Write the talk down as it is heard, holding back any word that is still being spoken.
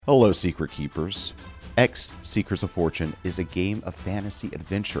Hello, Secret Keepers. X Seekers of Fortune is a game of fantasy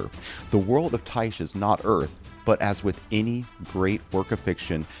adventure. The world of Tyche is not Earth, but as with any great work of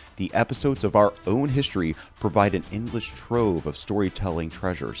fiction, the episodes of our own history provide an endless trove of storytelling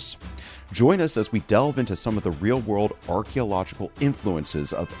treasures. Join us as we delve into some of the real-world archaeological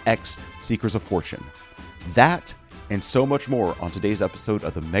influences of X Seekers of Fortune. That and so much more on today's episode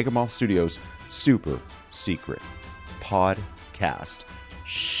of the Megamoth Studios Super Secret Podcast.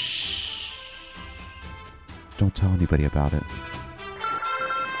 Shh. Don't tell anybody about it.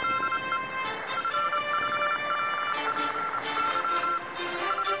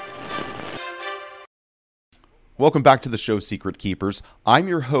 Welcome back to the show, Secret Keepers. I'm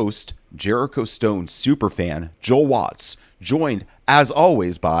your host, Jericho Stone superfan Joel Watts, joined, as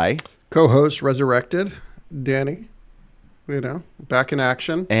always, by... co-host Resurrected, Danny. Back in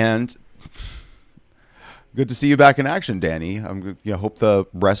action. And... good to see you back in action, Danny. I hope the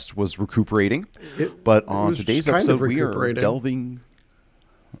rest was recuperating. But on today's episode, we are delving...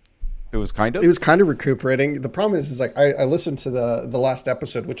 It was kind of? It was kind of recuperating. The problem is like I listened to the last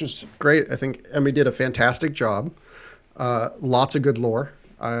episode, which was great. I think Emmy did a fantastic job. Lots of good lore.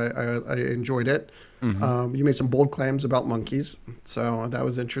 I enjoyed it. Mm-hmm. You made some bold claims about monkeys, so that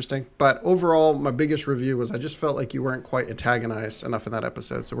was interesting. But overall, my biggest review was I just felt like you weren't quite antagonized enough in that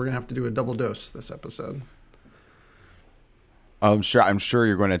episode. So we're going to have to do a double dose this episode. I'm sure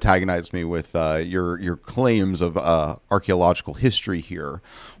you're going to antagonize me with your claims of archaeological history here,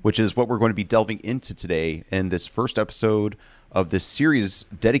 which is what we're going to be delving into today in this first episode of this series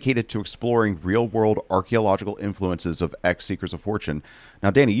dedicated to exploring real-world archaeological influences of X Seekers of Fortune.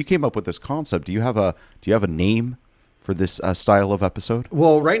 Now, Danny, you came up with this concept. Do you have a name for this style of episode?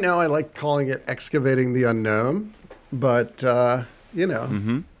 Well, right now I like calling it Excavating the Unknown, but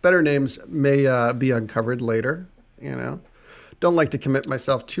better names may be uncovered later. Don't like to commit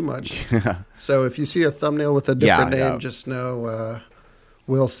myself too much. So if you see a thumbnail with a different name, just know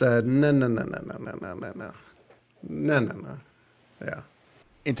Will said, no. Yeah.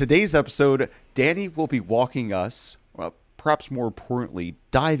 In today's episode, Danny will be walking us, well, perhaps more importantly,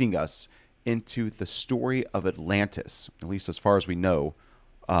 diving us into the story of Atlantis, at least as far as we know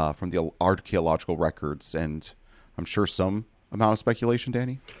from the archaeological records, and I'm sure some amount of speculation,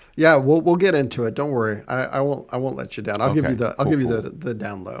 Danny. Yeah, we'll get into it. Don't worry. I won't let you down. I'll give you the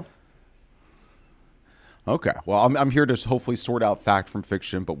down low. Okay. Well, I'm here to hopefully sort out fact from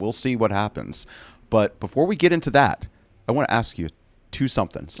fiction, but we'll see what happens. But before we get into that, I want to ask you two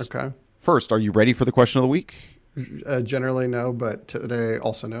somethings. Okay. First, are you ready for the question of the week? Generally no, but today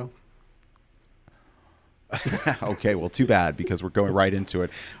also no. Okay, well, too bad, because we're going right into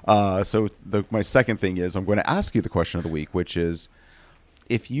it. So my second thing is I'm going to ask you the question of the week, which is,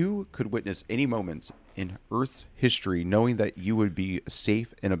 if you could witness any moment in Earth's history knowing that you would be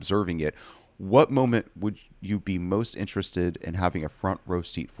safe in observing it, what moment would you be most interested in having a front row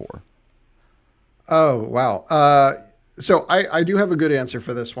seat for? Oh, wow. So I do have a good answer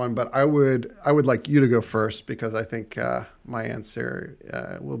for this one, but I would like you to go first, because I think my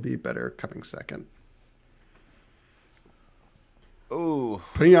answer will be better coming second. Oh,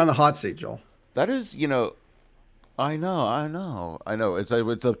 putting you on the hot seat, Joel. That is, I know. It's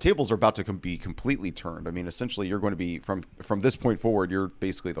the tables are about to be completely turned. I mean, essentially, you're going to be from this point forward. You're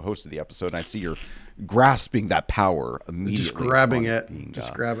basically the host of the episode, and I see you're grasping that power immediately. Just grabbing it.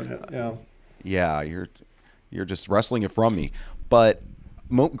 Grabbing it. Yeah. Yeah, you're just wrestling it from me. But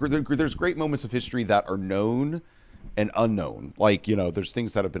there's great moments of history that are known and unknown. Like, there's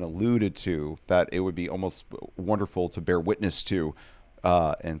things that have been alluded to that it would be almost wonderful to bear witness to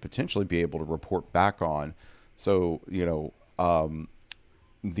and potentially be able to report back on. So,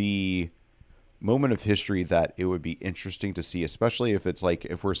 the moment of history that it would be interesting to see, especially if it's like,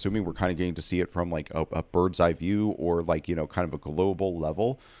 if we're assuming we're kind of getting to see it from like a bird's eye view or like, kind of a global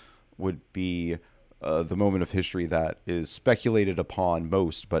level, would be the moment of history that is speculated upon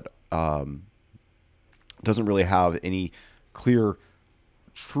most, but doesn't really have any clear,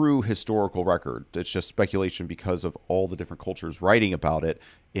 true historical record. It's just speculation because of all the different cultures writing about it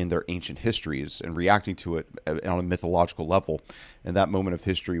in their ancient histories and reacting to it on a mythological level. And that moment of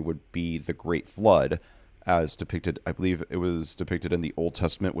history would be the Great Flood, as depicted, I believe it was depicted in the Old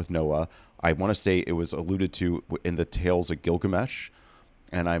Testament with Noah. I want to say it was alluded to in the Tales of Gilgamesh.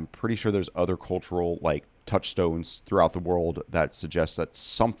 And I'm pretty sure there's other cultural touchstones throughout the world that suggest that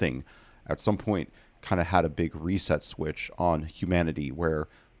something at some point kind of had a big reset switch on humanity, where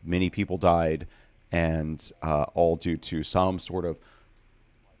many people died, and all due to some sort of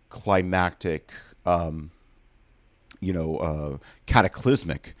climactic,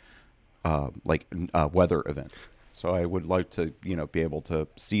 cataclysmic weather event. So I would like to, be able to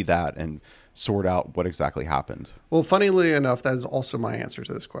see that and sort out what exactly happened. Well, funnily enough, that is also my answer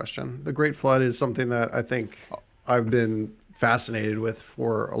to this question. The Great Flood is something that I think I've been fascinated with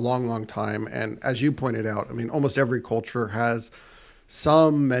for a long, long time. And as you pointed out, I mean, almost every culture has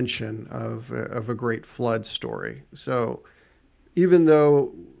some mention of a Great Flood story. So even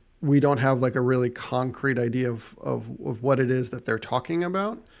though we don't have like a really concrete idea of what it is that they're talking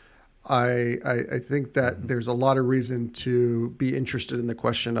about, I think that there's a lot of reason to be interested in the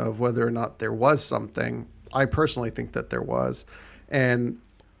question of whether or not there was something. I personally think that there was. And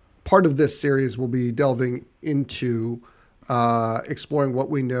part of this series will be delving into exploring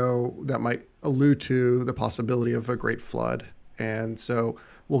what we know that might allude to the possibility of a great flood. And so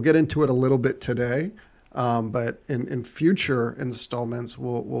we'll get into it a little bit today, but in future installments,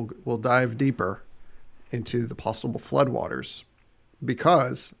 we'll dive deeper into the possible floodwaters,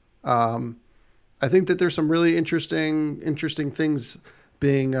 because I think that there's some really interesting things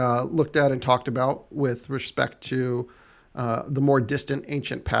being looked at and talked about with respect to the more distant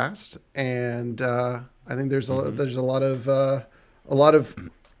ancient past, and I think there's a lot of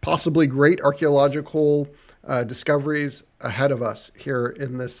possibly great archaeological discoveries ahead of us here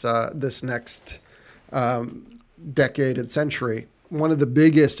in this next decade and century. One of the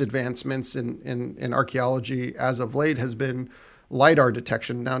biggest advancements in archaeology as of late has been LiDAR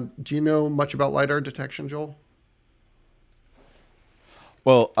detection. Now, do you know much about LiDAR detection, Joel?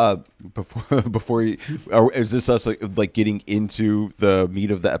 Well, before you, is this us like getting into the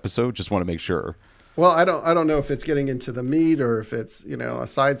meat of the episode? Just want to make sure. Well, I don't know if it's getting into the meat or if it's a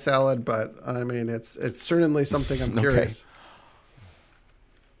side salad, but I mean it's certainly something I'm curious.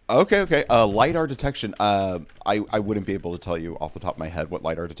 Okay. LiDAR detection. I wouldn't be able to tell you off the top of my head what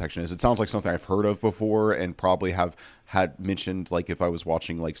LiDAR detection is. It sounds like something I've heard of before and probably have had mentioned, like if I was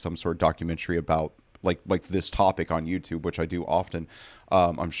watching like some sort of documentary about like this topic on YouTube, which I do often.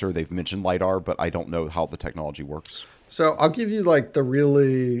 I'm sure they've mentioned LiDAR, but I don't know how the technology works. So I'll give you like the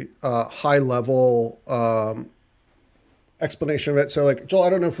really high level explanation of it. So like, Joel, I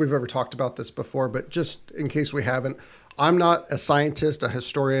don't know if we've ever talked about this before, but just in case we haven't, I'm not a scientist, a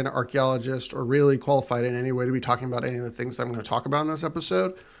historian, archaeologist, or really qualified in any way to be talking about any of the things that I'm going to talk about in this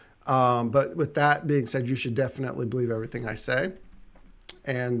episode. But with that being said, you should definitely believe everything I say.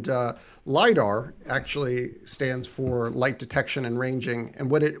 And LiDAR actually stands for light detection and ranging. And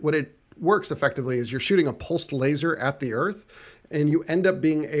what it works effectively is you're shooting a pulsed laser at the Earth, and you end up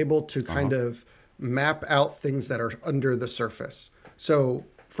being able to kind of map out things that are under the surface. So,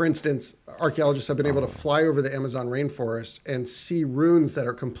 for instance, archaeologists have been able to fly over the Amazon rainforest and see ruins that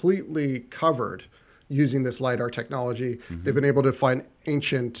are completely covered using this LiDAR technology. They've been able to find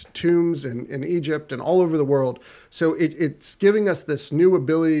ancient tombs in Egypt and all over the world. So it's giving us this new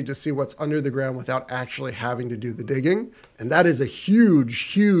ability to see what's under the ground without actually having to do the digging. And that is a huge,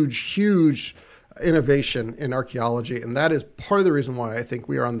 huge, huge innovation in archaeology. And that is part of the reason why I think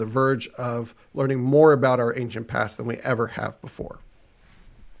we are on the verge of learning more about our ancient past than we ever have before.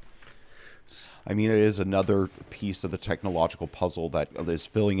 I mean, it is another piece of the technological puzzle that is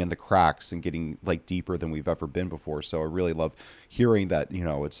filling in the cracks and getting like deeper than we've ever been before. So I really love hearing that,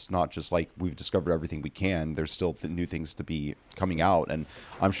 it's not just like we've discovered everything we can. There's still new things to be coming out. And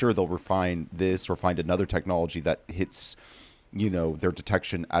I'm sure they'll refine this or find another technology that hits, their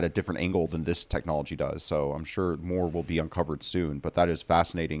detection at a different angle than this technology does. So I'm sure more will be uncovered soon. But that is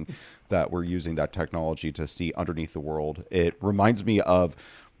fascinating that we're using that technology to see underneath the world. It reminds me of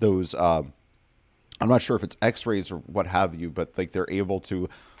those... I'm not sure if it's x-rays or what have you, but like they're able to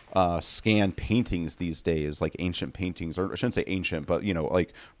scan paintings these days, like ancient paintings, or I shouldn't say ancient, but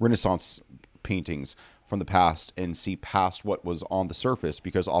like Renaissance paintings from the past, and see past what was on the surface,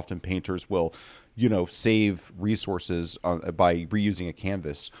 because often painters will save resources by reusing a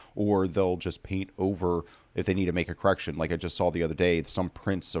canvas, or they'll just paint over if they need to make a correction. Like I just saw the other day, some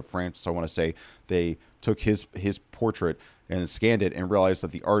prince of France, I want to say, they took his portrait and scanned it and realized that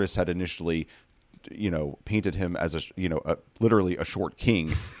the artist had initially painted him as literally a short king.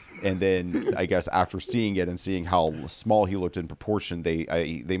 And then I guess after seeing it and seeing how small he looked in proportion,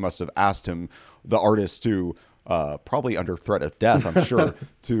 they must have asked him, the artist, to probably under threat of death, I'm sure,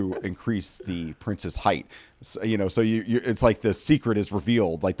 to increase the prince's height. So, so it's like the secret is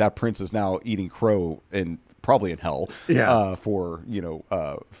revealed. Like that prince is now eating crow and probably in hell, for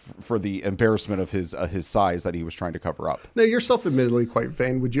the embarrassment of his size that he was trying to cover up. Now, you're self-admittedly quite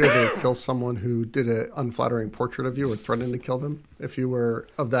vain. Would you ever kill someone who did an unflattering portrait of you or threatened to kill them if you were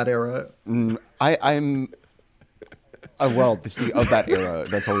of that era? Well, see, of that era,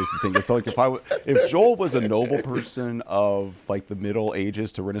 that's always the thing. It's like if Joel was a noble person of like the Middle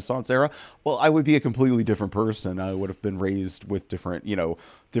Ages to Renaissance era, well, I would be a completely different person. I would have been raised with different,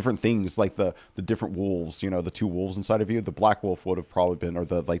 different things, like the different wolves. The two wolves inside of you. The black wolf would have probably been, or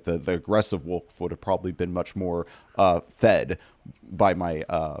the aggressive wolf would have probably been much more fed by my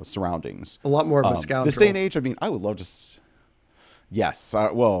surroundings. A lot more of a scoundrel. This day and age, I mean, I would love to. Yes.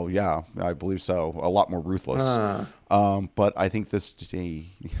 Well, yeah, I believe so. A lot more ruthless. But I think this day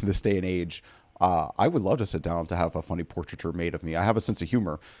and age, I would love to sit down to have a funny portraiture made of me. I have a sense of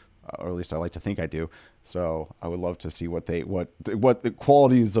humor, or at least I like to think I do. So I would love to see what the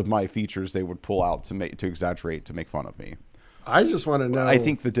qualities of my features they would pull out to exaggerate, to make fun of me. I just want to know. I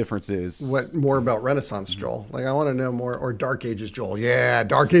think the difference is what more about Renaissance Joel. Like, I want to know more, or Dark Ages Joel. Yeah,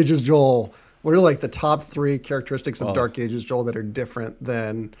 Dark Ages Joel. What are like the top 3 characteristics of Dark Ages Joel that are different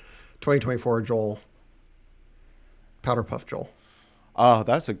than 2024 Joel, Powder Puff Joel?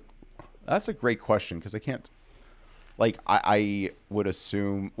 That's a great question, because I can't. Like, I would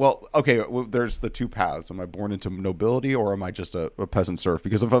assume. Well, okay. Well, there's the two paths. Am I born into nobility, or am I just a peasant serf?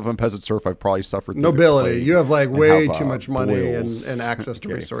 Because if I'm a peasant serf, I've probably suffered through nobility. You have like way too much money and access to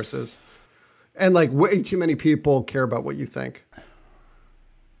resources, and like way too many people care about what you think.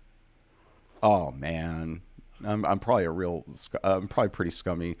 Oh man, I'm probably I'm probably pretty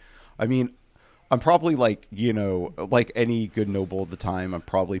scummy. I mean, I'm probably like any good noble at the time. I'm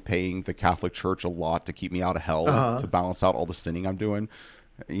probably paying the Catholic Church a lot to keep me out of hell, to balance out all the sinning I'm doing.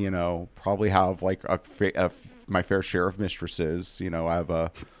 Probably have like my fair share of mistresses. I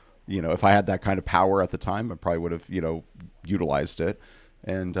have if I had that kind of power at the time, I probably would have utilized it.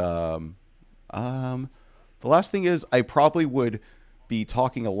 And the last thing is, I probably would be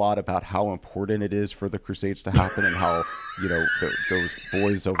talking a lot about how important it is for the Crusades to happen, and how those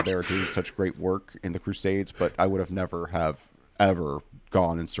boys over there are doing such great work in the Crusades, but I would have never have ever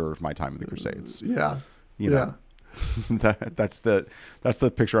gone and served my time in the Crusades. That's the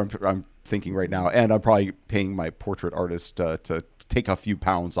picture I'm thinking right now, and I'm probably paying my portrait artist to take a few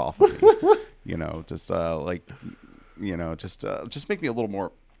pounds off of me. Just make me a little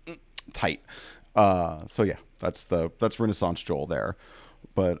more tight. So yeah, that's Renaissance Joel there.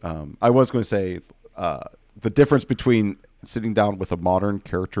 But I was going to say the difference between sitting down with a modern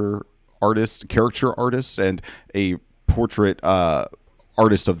caricature artist and a portrait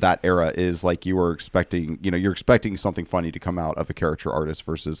artist of that era is like you're expecting something funny to come out of a caricature artist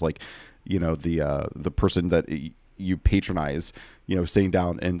versus like the person that you patronize, sitting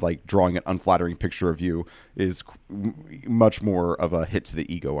down and like drawing an unflattering picture of you is much more of a hit to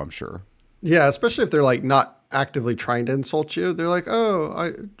the ego, I'm sure. Yeah, especially if they're like not actively trying to insult you. They're like, "Oh,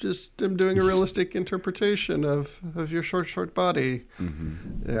 I just am doing a realistic interpretation of your short body."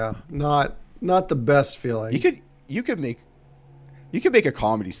 Mm-hmm. Yeah, not the best feeling. You could make a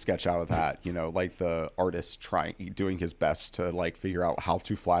comedy sketch out of that. Like the artist doing his best to like figure out how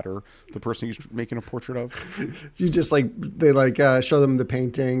to flatter the person he's making a portrait of. You just they show them the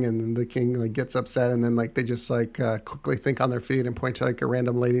painting, and then the king like gets upset, and then like they just like quickly think on their feet and point to like a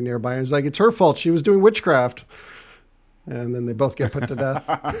random lady nearby, and it's like, it's her fault, she was doing witchcraft. And then they both get put to death.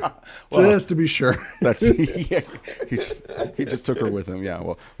 Just to be sure. He just took her with him.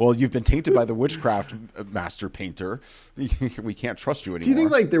 Yeah. Well, you've been tainted by the witchcraft, master painter. We can't trust you anymore. Do you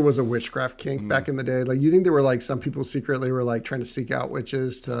think like there was a witchcraft kink back in the day? Like, you think there were like some people secretly were like trying to seek out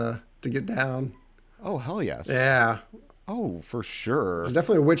witches to get down? Oh, hell yes. Yeah. Oh, for sure. There's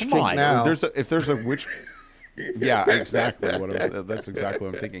definitely a witch kink now. If there's a witch. Yeah, exactly. That's exactly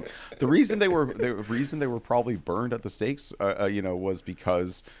what I'm thinking. The reason they were probably burned at the stakes, was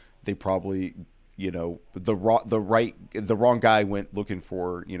because they probably, the wrong guy went looking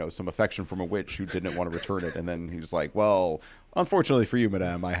for, some affection from a witch who didn't want to return it, and then he's like, well, unfortunately for you,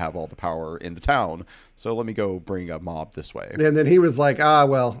 madame, I have all the power in the town, so let me go bring a mob this way. And then he was like,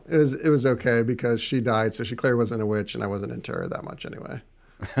 well, it was okay because she died, so she clearly wasn't a witch, and I wasn't into her that much anyway.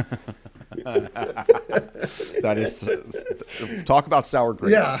 That is, talk about sour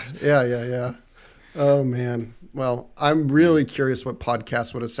grapes. Yeah. Oh man. Well, I'm really curious what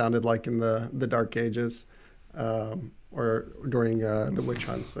podcasts would have sounded like in the Dark Ages, or during the witch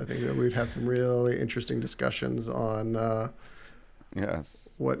hunts. I think that we'd have some really interesting discussions on yes,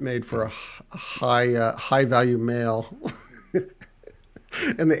 what made for a high value male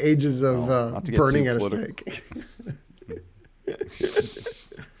and the ages of burning at a stake.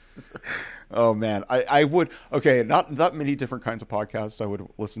 Oh man, I would. Okay, not many different kinds of podcasts I would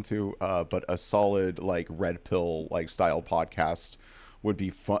listen to, but a solid like red pill like style podcast would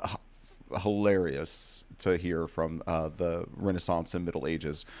be fun. hilarious to hear from the Renaissance and Middle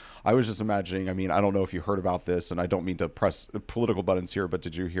Ages. I was just imagining, I mean, I don't know if you heard about this, and I don't mean to press political buttons here, but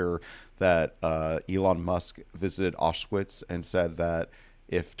did you hear that Elon Musk visited Auschwitz and said that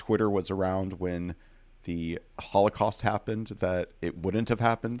if Twitter was around when the Holocaust happened, that it wouldn't have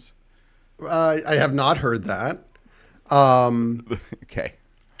happened? I have not heard that. Okay.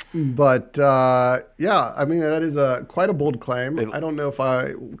 But yeah, I mean, that is quite a bold claim. I don't know if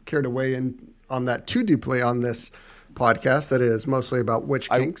I care to weigh in on that too deeply on this podcast that is mostly about witch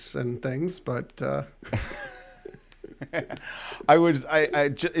kinks and things, but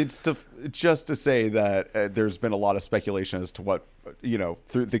it's just to say that there's been a lot of speculation as to what,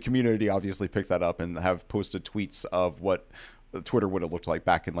 through the community obviously picked that up and have posted tweets of what Twitter would have looked like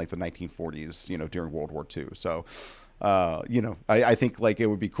back in like the 1940s, during World War II. So, I think like it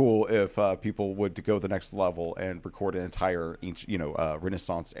would be cool if people would go the next level and record an entire,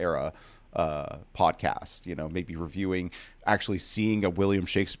 Renaissance era podcast, maybe reviewing, actually seeing a William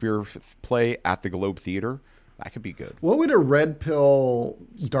Shakespeare play at the Globe Theater. That could be good. What would a Red Pill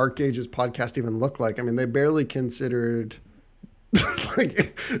Dark Ages podcast even look like? I mean, they barely considered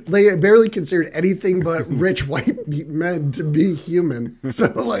anything but rich white men to be human. So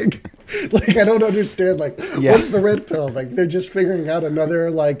like I don't understand what's the red pill? Like they're just figuring out another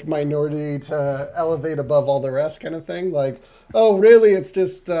minority to elevate above all the rest kind of thing. Like, oh really? It's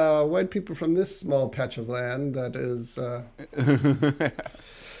just white people from this small patch of land that is.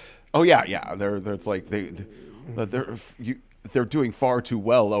 Oh yeah. There's like they're doing far too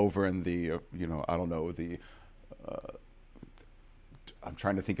well over in the I don't know the. I'm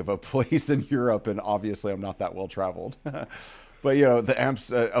trying to think of a place in Europe, and obviously I'm not that well traveled. But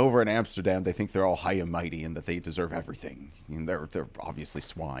the over in Amsterdam, they think they're all high and mighty and that they deserve everything. I mean, they're obviously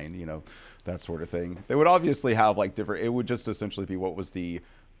swine, that sort of thing. They would obviously have different. It would just essentially be what was the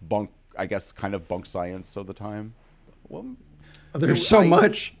bunk, I guess, kind of bunk science of the time. Well, there's so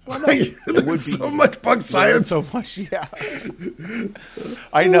much. There's so much bug science. So much, yeah.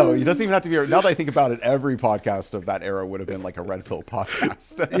 I know. It doesn't even have to be. Now that I think about it, every podcast of that era would have been like a Red Pill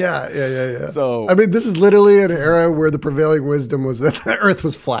podcast. Yeah. So, I mean, this is literally an era where the prevailing wisdom was that the Earth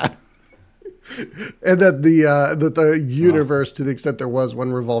was flat, and that the universe, to the extent there was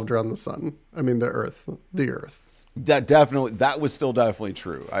one, revolved around the sun. I mean, the Earth. That was still definitely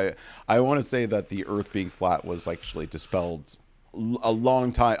true. I want to say that the Earth being flat was actually dispelled a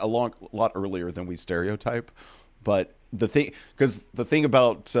lot earlier than we stereotype. But the thing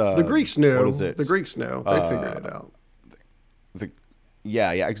about the Greeks knew. What is it? The Greeks knew. They figured it out.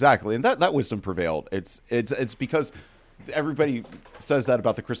 Yeah, exactly, and that wisdom prevailed. It's because everybody says that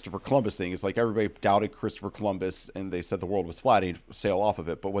about the Christopher Columbus thing. It's like everybody doubted Christopher Columbus and they said the world was flat and he'd sail off of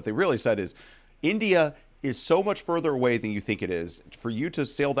it. But what they really said is India is so much further away than you think it is. For you to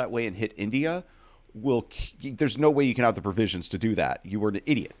sail that way and hit India, there's no way you can have the provisions to do that. You were an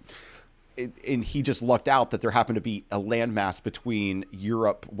idiot. And he just lucked out that there happened to be a landmass between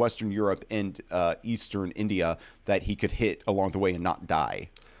Europe, Western Europe, and Eastern India that he could hit along the way and not die.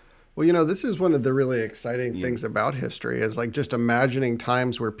 Well, this is one of the really exciting things about history is just imagining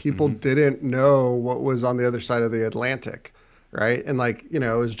times where people didn't know what was on the other side of the Atlantic, right? And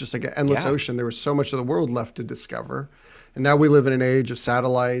it was just like an endless ocean. There was so much of the world left to discover. And now we live in an age of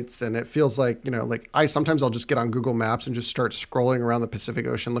satellites, and it feels like sometimes I'll just get on Google Maps and just start scrolling around the Pacific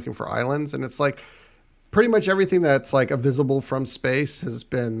Ocean looking for islands. And it's pretty much everything that's visible from space has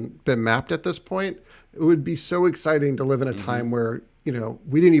been mapped at this point. It would be so exciting to live in a time where,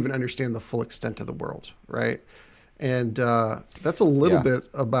 we didn't even understand the full extent of the world, right? And that's a little bit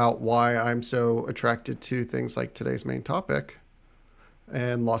about why I'm so attracted to things like today's main topic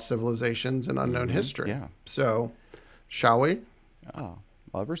and lost civilizations and unknown history. Yeah. So... shall we? Oh,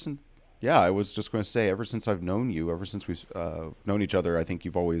 well, I was just going to say, ever since I've known you, ever since we've known each other, I think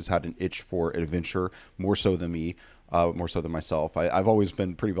you've always had an itch for adventure, more so than me, more so than myself. I've always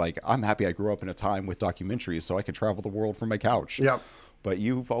been pretty I'm happy I grew up in a time with documentaries so I could travel the world from my couch. Yep. But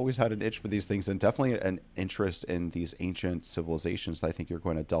you've always had an itch for these things and definitely an interest in these ancient civilizations that I think you're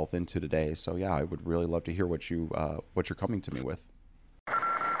going to delve into today. So yeah, I would really love to hear what you're coming to me with.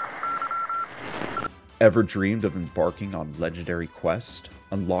 Ever dreamed of embarking on legendary quest,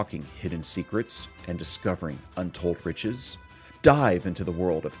 unlocking hidden secrets, and discovering untold riches? Dive into the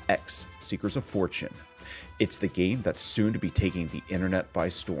world of X Seekers of Fortune. It's the game that's soon to be taking the internet by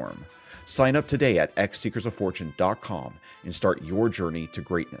storm. Sign up today at xseekersoffortune.com and start your journey to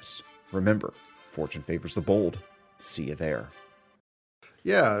greatness. Remember, fortune favors the bold. See you there.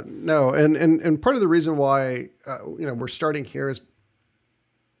 Yeah, no, and part of the reason why we're starting here is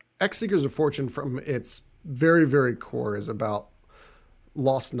X Seekers of Fortune from its very, very core is about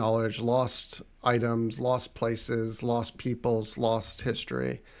lost knowledge, lost items, lost places, lost peoples, lost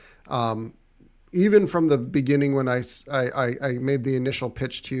history. Even from the beginning, when I made the initial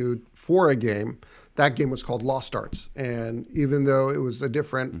pitch to you for a game, that game was called Lost Arts. And even though it was a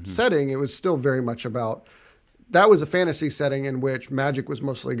different setting, it was still very much about, that was a fantasy setting in which magic was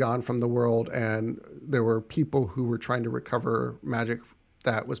mostly gone from the world. And there were people who were trying to recover magic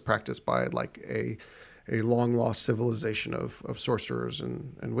that was practiced by like a long lost civilization of sorcerers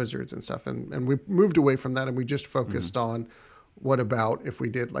and wizards and stuff. And we moved away from that, and we just focused on, what about if we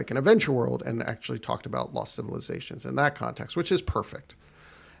did like an adventure world and actually talked about lost civilizations in that context, which is perfect.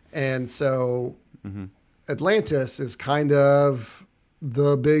 And so Atlantis is kind of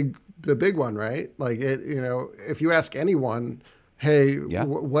the big one, right? Like it, if you ask anyone, hey,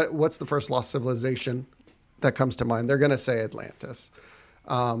 what's the first lost civilization that comes to mind? They're going to say Atlantis.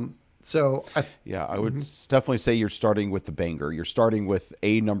 I would definitely say you're starting with the banger. You're starting with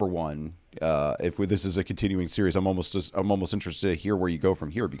a number one. If this is a continuing series, I'm almost interested to hear where you go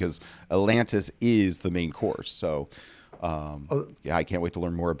from here, because Atlantis is the main course. So, I can't wait to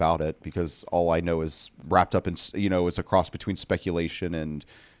learn more about it, because all I know is wrapped up in, it's a cross between speculation and,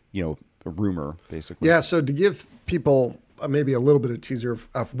 a rumor, basically. Yeah. So to give people maybe a little bit of teaser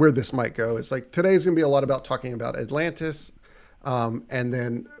of where this might go, it's like today's going to be a lot about talking about Atlantis. And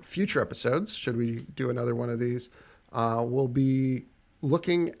then future episodes, should we do another one of these, we'll be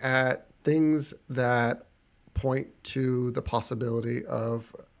looking at things that point to the possibility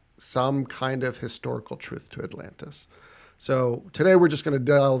of some kind of historical truth to Atlantis. So today we're just going to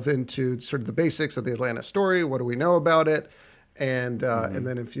delve into sort of the basics of the Atlantis story. What do we know about it? And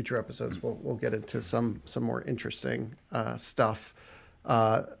then in future episodes, we'll get into some more interesting stuff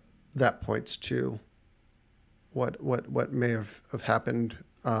that points to what may have happened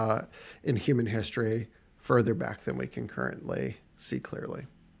in human history further back than we can currently see clearly.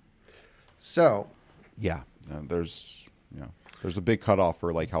 So, there's a big cutoff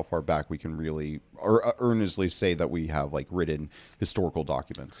for like how far back we can really or earnestly say that we have like written historical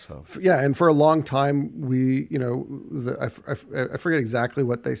documents. So and for a long time we, I forget exactly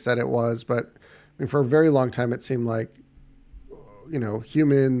what they said it was, but I mean, for a very long time it seemed like,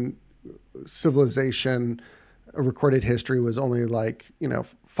 human civilization, recorded history was only like, I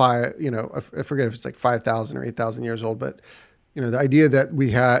forget if it's like 5,000 or 8,000 years old, but the idea that we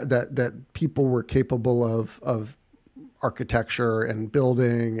had that people were capable of architecture and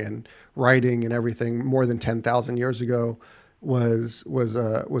building and writing and everything more than 10,000 years ago was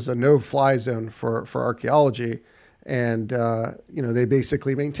a no-fly zone for archaeology. And they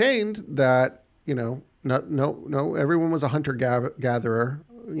basically maintained that no everyone was a hunter gatherer.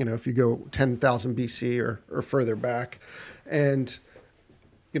 If you go 10,000 BC or further back. And,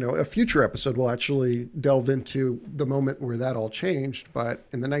 a future episode will actually delve into the moment where that all changed. But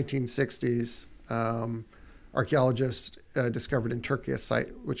in the 1960s, archaeologists discovered in Turkey a site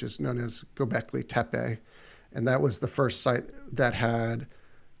which is known as Göbekli Tepe. And that was the first site that had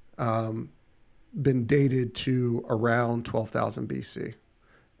been dated to around 12,000 BC.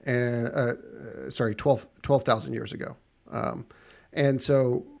 And 12,000 years ago. And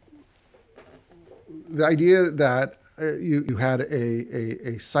so the idea that you had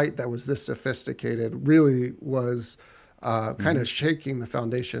a site that was this sophisticated really was kind of shaking the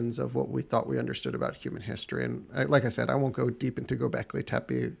foundations of what we thought we understood about human history. And like I said, I won't go deep into Göbekli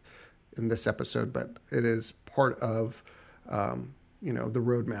Tepe in this episode, but it is part of the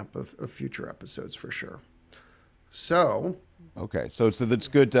roadmap of future episodes for sure. So okay, so that's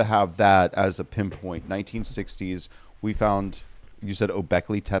good to have that as a pinpoint. 1960s, we found. You said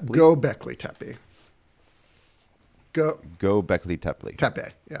Göbekli Tepe? Göbekli Tepe. Göbekli Tepe.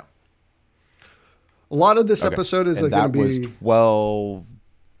 Tepe, yeah. A lot of this episode is going to be... That was 12...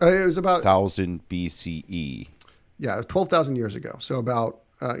 it was about... 1,000 BCE. Yeah, 12,000 years ago. So about,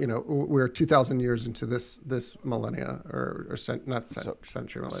 we're 2,000 years into this millennia, not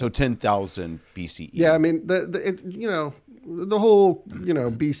century millennia. So 10,000 BCE. Yeah, I mean, the whole,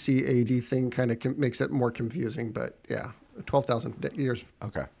 BC AD thing kind of makes it more confusing, but yeah. 12,000 years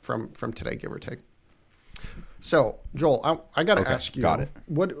from today, give or take. So, Joel, I got to ask you,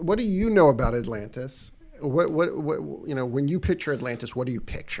 what do you know about Atlantis? What when you picture Atlantis, what do you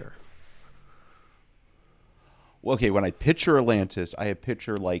picture? Well, okay, when I picture Atlantis, I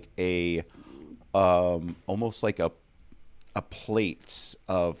picture like a almost like a plate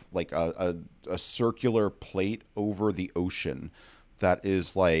of like a circular plate over the ocean that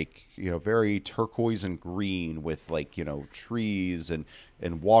is like, very turquoise and green with like, trees and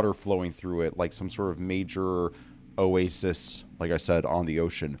water flowing through it, like some sort of major oasis, like I said, on the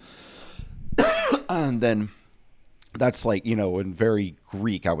ocean. And then that's like, and very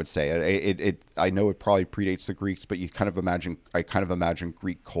Greek, I would say. I know it probably predates the Greeks, but I kind of imagine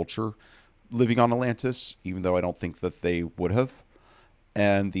Greek culture living on Atlantis, even though I don't think that they would have.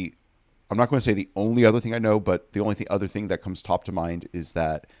 And I'm not going to say the only other thing I know, but the only other thing that comes top to mind is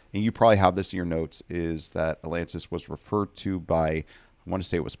that, and you probably have this in your notes, is that Atlantis was referred to by, I want to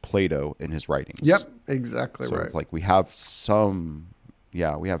say it was Plato in his writings. Yep, exactly so right. it's like we have some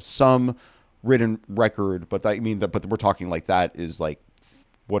written record, but but we're talking like that is like,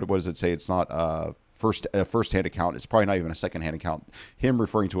 what does it say? It's not a first-hand account. It's probably not even a second-hand account. Him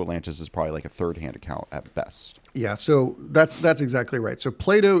referring to Atlantis is probably like a third-hand account at best. Yeah, so that's exactly right. So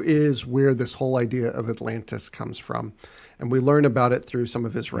Plato is where this whole idea of Atlantis comes from, and we learn about it through some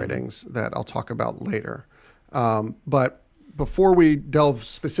of his writings that I'll talk about later. But before we delve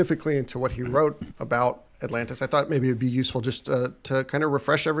specifically into what he wrote about Atlantis, I thought maybe it'd be useful just to kind of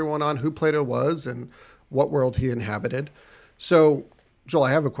refresh everyone on who Plato was and what world he inhabited. So, Joel,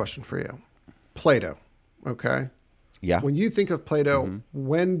 I have a question for you. Plato, okay? Yeah. When you think of Plato,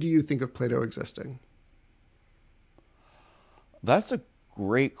 when do you think of Plato existing? That's a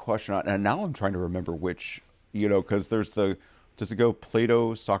great question. And now I'm trying to remember which, because does it go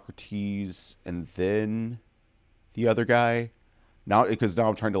Plato, Socrates, and then the other guy? Because now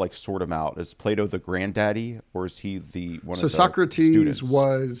I'm trying to like sort him out. Is Plato the granddaddy, or is he the one of the Socrates students?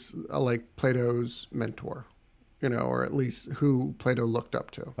 was like Plato's mentor, or at least who Plato looked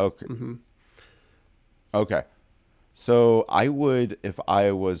up to. Okay. Okay. So if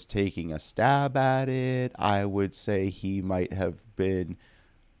I was taking a stab at it, I would say he might have been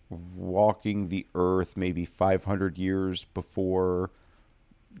walking the earth maybe 500 years before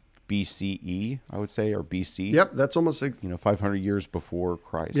BCE, I would say, or BC. Yep, that's almost 500 years before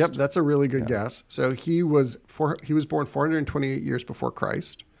Christ. Yep, that's a really good guess. So he was born 428 years before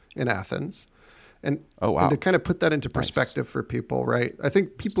Christ in Athens. And, oh, wow. And to kind of put that into perspective for people, right? I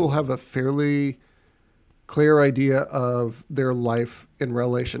think people have a fairly clear idea of their life in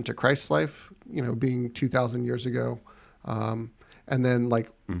relation to Christ's life, being 2,000 years ago. And then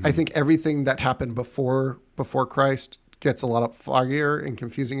I think everything that happened before Christ gets a lot of foggier and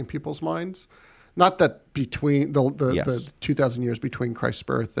confusing in people's minds. Not that between the 2,000 years between Christ's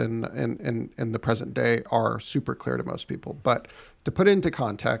birth and the present day are super clear to most people. But to put it into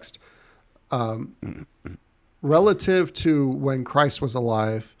context, relative to when Christ was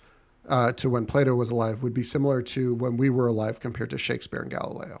alive, to when Plato was alive would be similar to when we were alive compared to Shakespeare and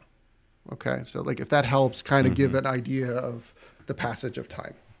Galileo. Okay, so if that helps kind of give an idea of the passage of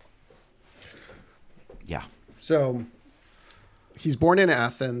time. Yeah. So he's born in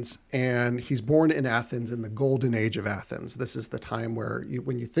Athens, and he's born in Athens in the golden age of Athens. This is the time where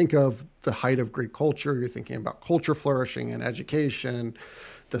when you think of the height of Greek culture, you're thinking about culture flourishing and education,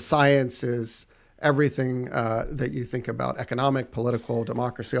 the sciences, everything that you think about, economic, political,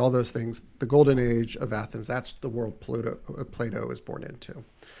 democracy, all those things. The golden age of Athens, that's the world Plato is born into.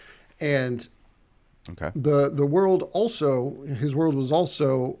 And the world also, his world was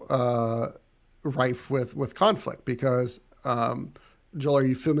also rife with conflict because, Joel, are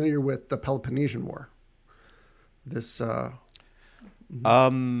you familiar with the Peloponnesian War? This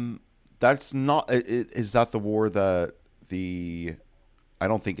that's not. Is that the war that the? I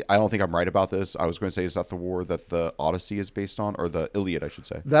don't think I'm right about this. I was going to say, is that the war that the Odyssey is based on, or the Iliad, I should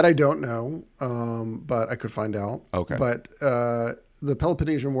say? That I don't know, but I could find out. Okay. But the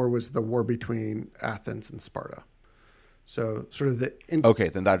Peloponnesian War was the war between Athens and Sparta. So sort of okay,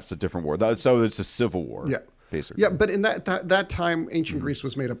 then that's a different war. So it's a civil war. Yeah. Basically. Yeah, but in that time, ancient Greece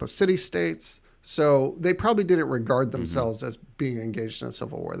was made up of city-states, so they probably didn't regard themselves as being engaged in a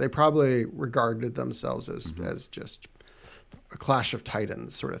civil war. They probably regarded themselves as just a clash of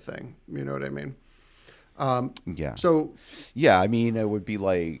titans sort of thing. You know what I mean? Yeah. So, yeah, I mean, it would be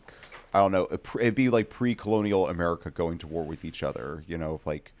like, I don't know, it'd be like pre-colonial America going to war with each other,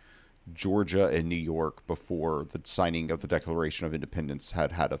 like Georgia and New York before the signing of the Declaration of Independence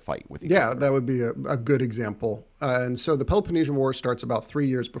had a fight with each other. Yeah, that would be a good example. And so the Peloponnesian War starts about 3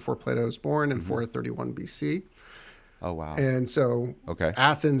 years before Plato was born in 431 BC. Oh, wow. And so okay.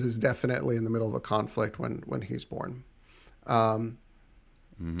 Athens is definitely in the middle of a conflict when he's born.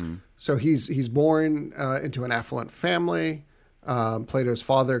 So he's born into an affluent family. Plato's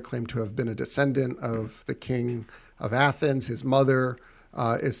father claimed to have been a descendant of the king of Athens. His mother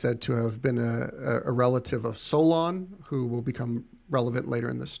is said to have been a relative of Solon, who will become relevant later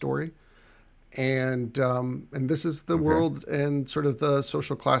in the story. And this is the world and sort of the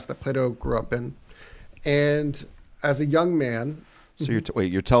social class that Plato grew up in. And as a young man... So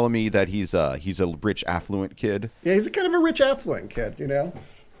you're telling me that he's a rich, affluent kid? Yeah, he's a kind of a rich, affluent kid,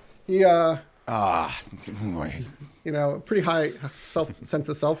 He Ah, You know, pretty high sense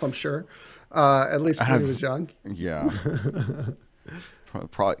of self, I'm sure. At least when he was young. yeah.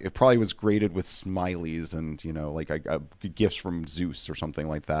 It probably was graded with smileys and, you know, like gifts from Zeus or something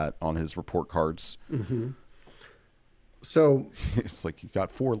like that on his report cards. Mm-hmm. So it's like, you got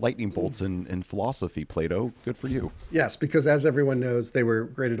 4 lightning bolts in philosophy, Plato. Good for you. Yes, because as everyone knows, they were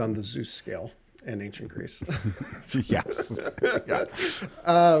graded on the Zeus scale in ancient Greece. Yes. Yeah.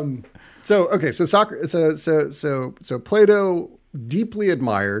 So Plato deeply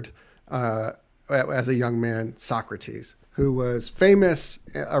admired, as a young man, Socrates, who was famous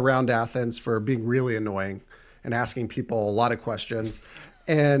around Athens for being really annoying and asking people a lot of questions.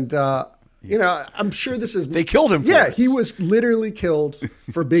 And, you know, I'm sure this is... They killed him for Yeah, it. he was literally killed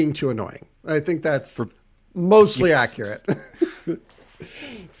for being too annoying. I think that's mostly accurate.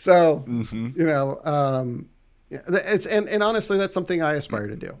 So, you know, it's and honestly, that's something I aspire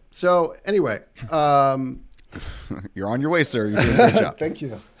to do. So anyway, you're on your way, sir. You're doing a great job. Thank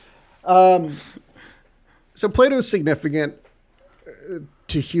you. So Plato's significant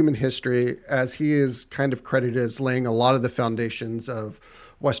to human history, as he is kind of credited as laying a lot of the foundations of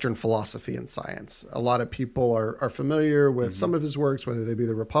Western philosophy and science. A lot of people are familiar with some of his works, whether they be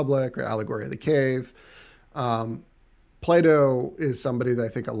The Republic or Allegory of the Cave. Plato is somebody that I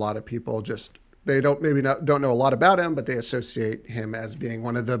think a lot of people don't know a lot about him, but they associate him as being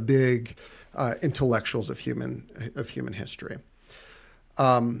one of the big intellectuals of human history.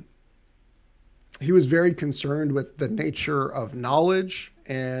 He was very concerned with the nature of knowledge,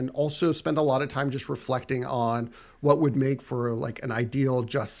 and also spent a lot of time just reflecting on what would make for like an ideal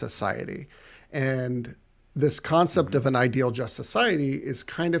just society. And this concept of an ideal just society is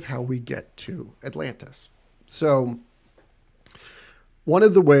kind of how we get to Atlantis. So one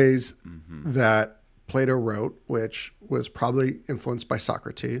of the ways that Plato wrote, which was probably influenced by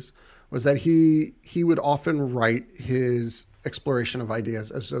Socrates, was that he would often write his exploration of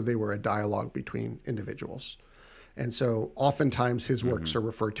ideas as though they were a dialogue between individuals. And so oftentimes his works are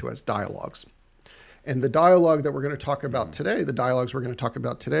referred to as dialogues. And the dialogues we're going to talk about today,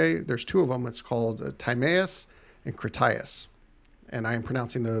 there's 2 of them. It's called Timaeus and Critias. And I am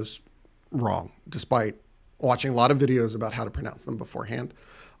pronouncing those wrong, despite watching a lot of videos about how to pronounce them beforehand.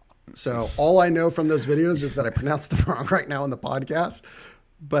 So all I know from those videos is that I pronounced them wrong right now in the podcast.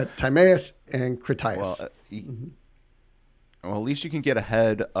 But Timaeus and Critias. Well, at least you can get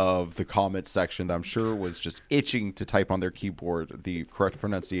ahead of the comment section that I'm sure was just itching to type on their keyboard the correct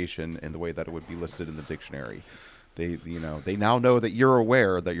pronunciation in the way that it would be listed in the dictionary. They now know that you're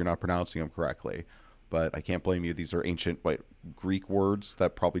aware that you're not pronouncing them correctly, but I can't blame you. These are ancient Greek words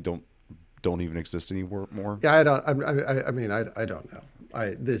that probably don't even exist anymore. Yeah, I don't know.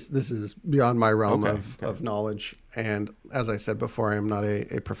 This is beyond my realm of knowledge, and as I said before, I am not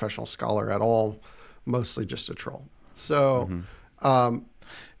a professional scholar at all. Mostly just a troll. So,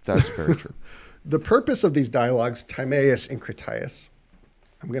 that's very true. The purpose of these dialogues, Timaeus and Critias,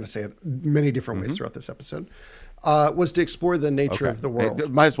 I'm going to say it many different ways throughout this episode, was to explore the nature of the world.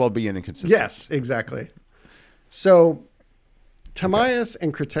 It might as well be an inconsistency. Yes, exactly. So, Timaeus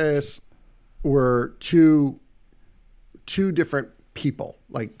and Critias were two different people.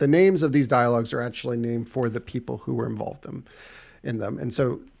 Like, the names of these dialogues are actually named for the people who were involved in them. And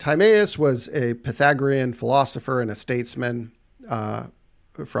so Timaeus was a Pythagorean philosopher and a statesman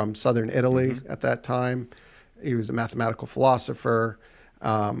from southern Italy at that time. He was a mathematical philosopher,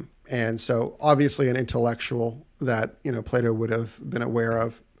 and so obviously an intellectual that Plato would have been aware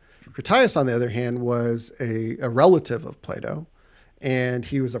of. Critias, on the other hand, was a relative of Plato, and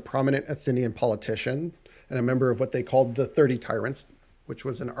he was a prominent Athenian politician and a member of what they called the 30 Tyrants, which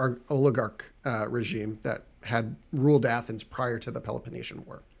was an oligarch regime that had ruled Athens prior to the Peloponnesian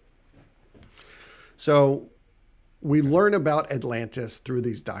War. So we learn about Atlantis through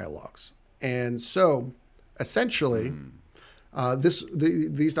these dialogues. And so essentially,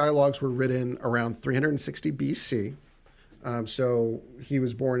 these dialogues were written around 360 BC. So he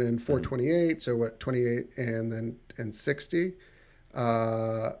was born in 428, so 28 and 60.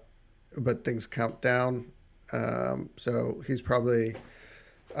 But things count down. So he's probably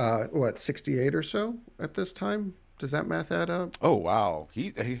 68 or so at this time. Does that math add up? Oh wow.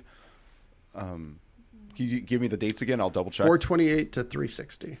 Can you give me the dates again? I'll double check. 428 to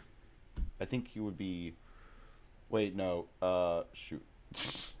 360. I think he would be. Wait, no. Shoot.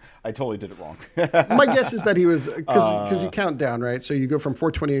 I totally did it wrong. My guess is that he was, because you count down, right? So you go from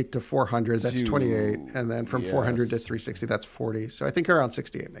 428 to 400, that's 28, and then from 400 to 360, that's 40. So I think around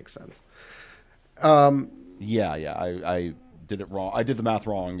 68 makes sense. Yeah. I did it wrong. I did the math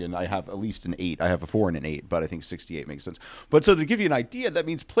wrong, and I have at least an 8. I have a 4 and an 8, but I think 68 makes sense. But so to give you an idea, that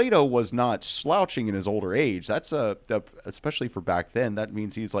means Plato was not slouching in his older age. That's especially for back then. That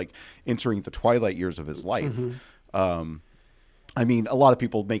means he's like entering the twilight years of his life. I mean, a lot of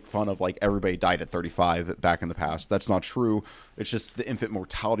people make fun of like everybody died at 35 back in the past. That's not true. It's just the infant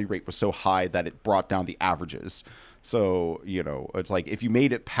mortality rate was so high that it brought down the averages. So, you know, it's like if you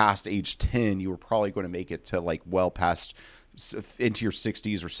made it past age 10, you were probably going to make it to like well past into your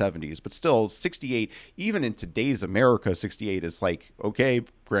 60s or 70s. But still, 68, even in today's America, 68 is like, okay,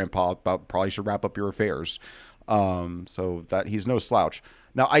 grandpa, probably should wrap up your affairs. So that he's no slouch.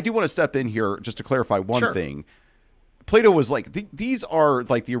 Now, I do want to step in here just to clarify one thing. Plato was like, these are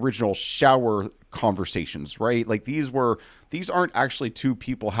like the original shower conversations, right? Like these aren't actually two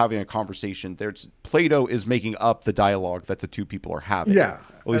people having a conversation. Plato is making up the dialogue that the two people are having. Yeah.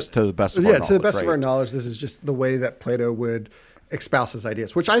 At least to the best of our knowledge. To the best of our knowledge, this is just the way that Plato would espouse his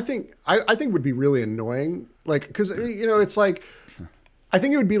ideas, which I think would be really annoying. Like, because, you know, it's like, I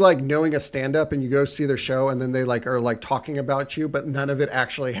think it would be like knowing a stand-up and you go see their show and then they like are like talking about you, but none of it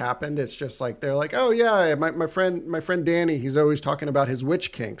actually happened. It's just like they're like, oh yeah, my friend Danny, he's always talking about his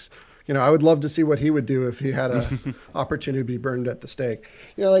witch kinks. You know, I would love to see what he would do if he had a opportunity to be burned at the stake.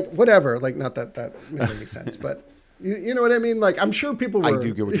 You know, like whatever. Like not that made any sense, but you know what I mean. Like I'm sure people were. I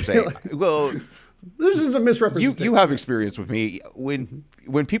do get what you're saying. Like, well. This is a misrepresentation. You have experience with me.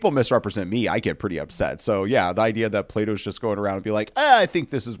 When people misrepresent me, I get pretty upset. So yeah, the idea that Plato's just going around and be like, I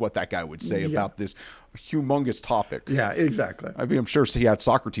think this is what that guy would say about this humongous topic. Yeah, exactly. I mean, I'm sure he had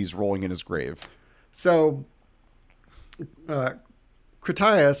Socrates rolling in his grave. So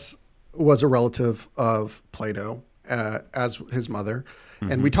Critias was a relative of Plato, as his mother.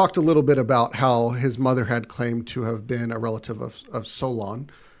 Mm-hmm. And we talked a little bit about how his mother had claimed to have been a relative of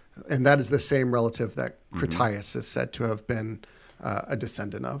Solon. And that is the same relative that Critias is said to have been a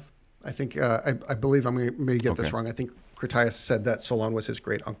descendant of. I think, I believe I may get this wrong. I think Critias said that Solon was his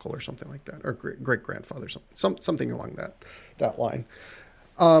great uncle or something like that, or great grandfather, something along that line.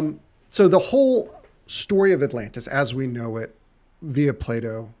 So the whole story of Atlantis, as we know it, via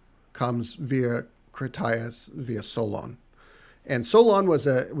Plato, comes via Critias, via Solon, and Solon was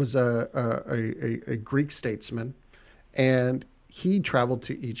a Greek statesman, and he traveled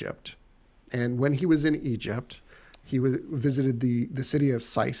to Egypt. And when he was in Egypt, he visited the city of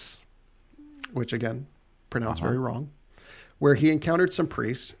Sais, which again, pronounced very wrong, where he encountered some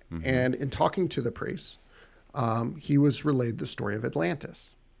priests. Mm-hmm. And in talking to the priests, he was relayed the story of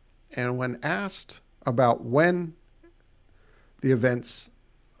Atlantis. And when asked about when the events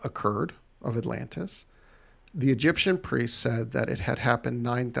occurred of Atlantis, the Egyptian priest said that it had happened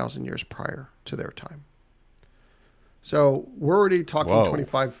 9,000 years prior to their time. So we're already talking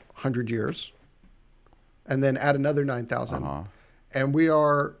 2,500 years, and then add another 9,000, and we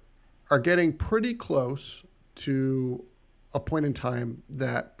are getting pretty close to a point in time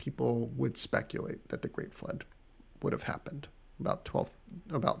that people would speculate that the Great Flood would have happened about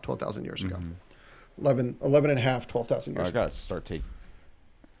 12,000 years ago. 11 and a half, 12,000 years ago. I got to start taking.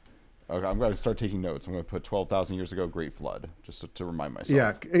 Okay, I'm going to start taking notes. I'm going to put 12,000 years ago Great Flood, just to remind myself.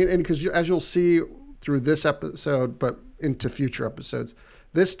 Yeah, and because as you'll see through this episode, but into future episodes,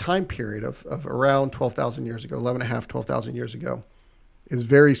 this time period of around 12,000 years ago, 11 and a half, 12,000 years ago, is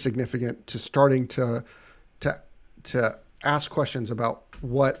very significant to starting to ask questions about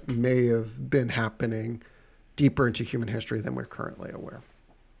what may have been happening deeper into human history than we're currently aware.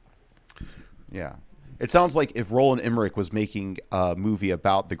 Yeah. It sounds like if Roland Emmerich was making a movie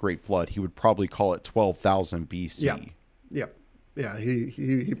about the Great Flood, he would probably call it 12,000 BC. Yeah.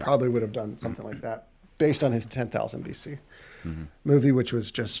 He probably would have done something like that based on his 10,000 BC movie, which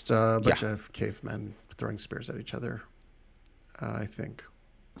was just a bunch of cavemen throwing spears at each other, I think.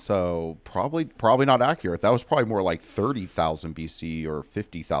 So probably not accurate. That was probably more like 30,000 BC or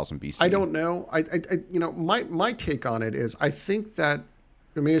 50,000 BC. I don't know. I my take on it is I think that,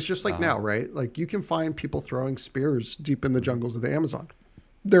 I mean, it's just like now, right? Like you can find people throwing spears deep in the jungles of the Amazon.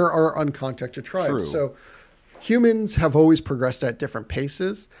 There are uncontacted tribes. True. So humans have always progressed at different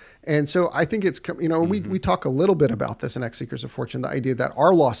paces. And so I think it's, we talk a little bit about this in X Seekers of Fortune, the idea that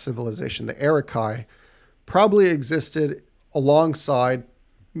our lost civilization, the Arakai, probably existed alongside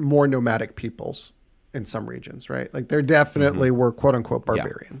more nomadic peoples in some regions, right? Like there definitely were quote unquote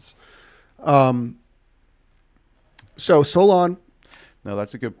barbarians. Yeah. So Solon. No,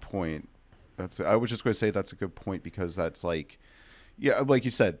 that's a good point. I was just going to say that's a good point because that's like, yeah, like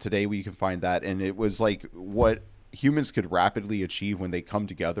you said, today we can find that. And it was like what humans could rapidly achieve when they come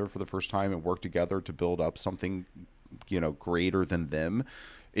together for the first time and work together to build up something, greater than them.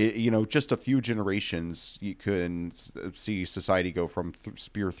 just a few generations, you can see society go from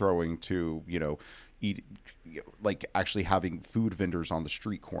spear throwing to, eat, like actually having food vendors on the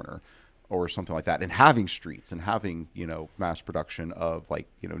street corner or something like that, and having streets and having, mass production of like,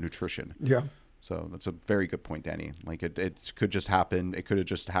 nutrition. Yeah. So that's a very good point, Danny. Like it could just happen. It could have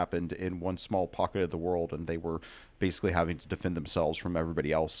just happened in one small pocket of the world, and they were basically having to defend themselves from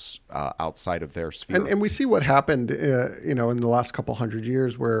everybody else outside of their sphere. And we see what happened, in the last couple hundred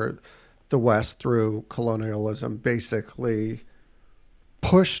years, where the West, through colonialism, basically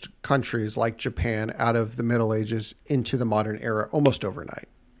pushed countries like Japan out of the Middle Ages into the modern era almost overnight.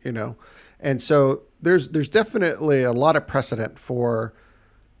 And so there's definitely a lot of precedent for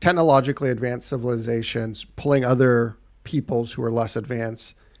technologically advanced civilizations pulling other peoples who are less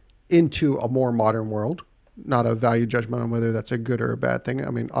advanced into a more modern world. Not a value judgment on whether that's a good or a bad thing. I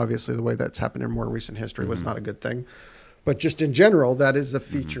mean, obviously the way that's happened in more recent history was not a good thing, but just in general, that is a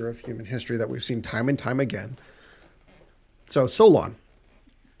feature of human history that we've seen time and time again. So Solon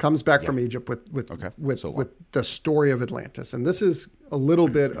comes back from Egypt with the story of Atlantis. And this is a little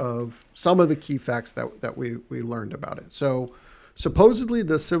bit of some of the key facts that we learned about it. So supposedly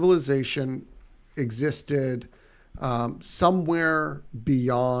the civilization existed somewhere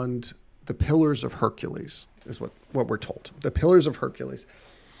beyond the Pillars of Hercules, is what we're told. The Pillars of Hercules.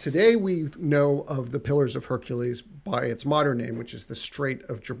 Today we know of the Pillars of Hercules by its modern name, which is the Strait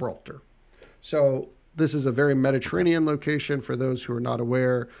of Gibraltar. So this is a very Mediterranean location. For those who are not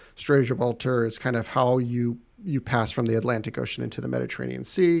aware, Strait of Gibraltar is kind of how you pass from the Atlantic Ocean into the Mediterranean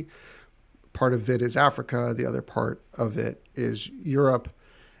Sea. Part of it is Africa. The other part of it is Europe.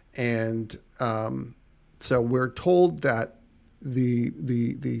 And so we're told that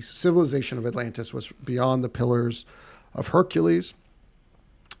the civilization of Atlantis was beyond the Pillars of Hercules,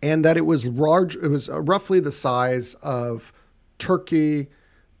 and that it was large. It was roughly the size of Turkey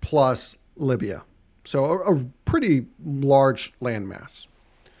plus Libya. So a pretty large landmass.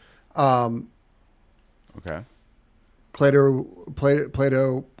 Okay.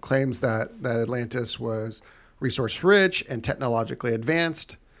 Plato claims that Atlantis was resource rich and technologically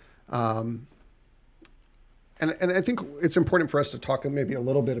advanced. And I think it's important for us to talk maybe a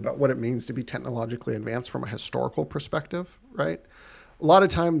little bit about what it means to be technologically advanced from a historical perspective, right? A lot of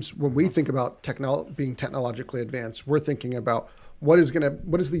times when we think about being technologically advanced, we're thinking about what is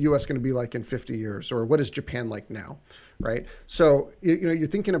the U.S. going to be like in 50 years, or what is Japan like now, right? So you're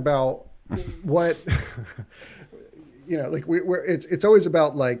thinking about what like it's always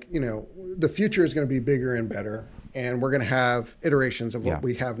about like the future is going to be bigger and better, and we're going to have iterations of what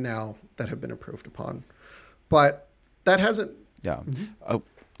we have now that have been improved upon, but that hasn't. Yeah.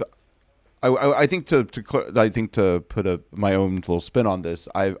 I think to put my own little spin on this,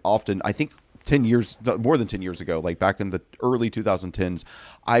 I think 10 years, more than 10 years ago, like back in the early 2010s,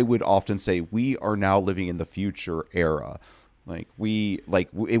 I would often say we are now living in the future era. We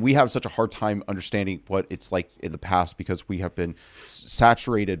have such a hard time understanding what it's like in the past, because we have been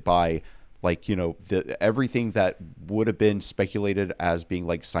saturated by everything that would have been speculated as being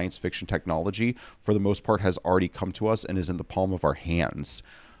like science fiction technology, for the most part, has already come to us and is in the palm of our hands.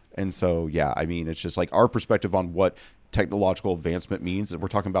 And so, yeah, I mean, it's just like our perspective on what technological advancement means. We're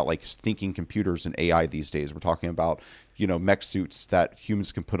talking about like thinking computers and AI these days. We're talking about, mech suits that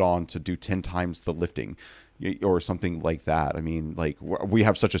humans can put on to do 10 times the lifting or something like that. I mean, like, we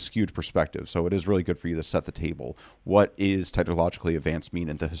have such a skewed perspective. So it is really good for you to set the table. What is technologically advanced mean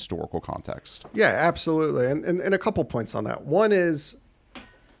in the historical context? Yeah, absolutely. And a couple points on that. One is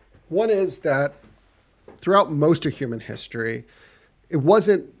that throughout most of human history, it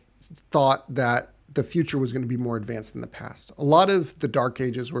wasn't thought that the future was going to be more advanced than the past. A lot of the Dark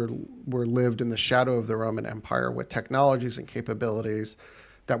Ages were lived in the shadow of the Roman Empire with technologies and capabilities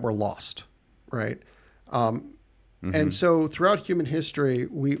that were lost, right? And so throughout human history,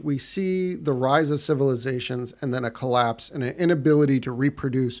 we see the rise of civilizations and then a collapse and an inability to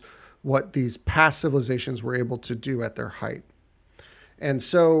reproduce what these past civilizations were able to do at their height. And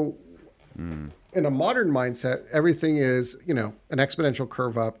so in a modern mindset, everything is, an exponential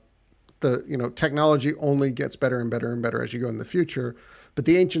curve up. The, technology only gets better and better and better as you go in the future. But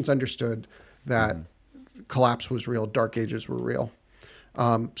the ancients understood that collapse was real, dark ages were real.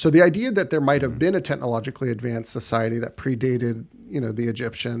 So the idea that there might have been a technologically advanced society that predated, the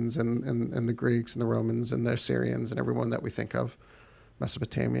Egyptians and the Greeks and the Romans and the Assyrians and everyone that we think of,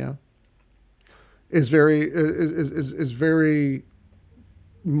 Mesopotamia, is very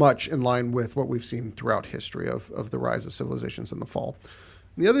much in line with what we've seen throughout history of the rise of civilizations and the fall.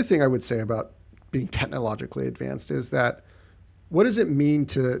 The other thing I would say about being technologically advanced is that what does it mean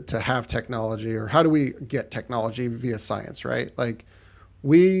to have technology, or how do we get technology via science, right? Like,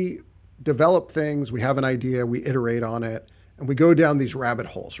 We develop things, we have an idea, we iterate on it, and we go down these rabbit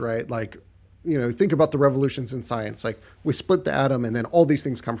holes, right? Like, think about the revolutions in science. Like, we split the atom, and then all these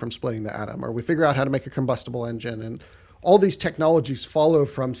things come from splitting the atom, or we figure out how to make a combustible engine, and all these technologies follow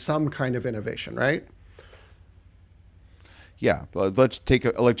from some kind of innovation, right? Yeah, but let's take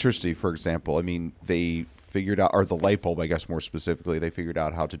electricity, for example. I mean, they figured out, or the light bulb, I guess more specifically, they figured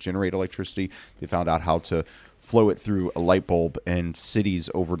out how to generate electricity. They found out how to flow it through a light bulb, and cities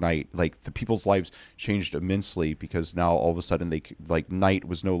overnight, like the people's lives changed immensely because now all of a sudden night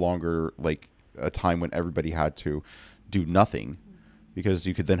was no longer like a time when everybody had to do nothing, because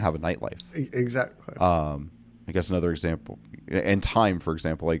you could then have a nightlife. Exactly. I guess another example, and time, for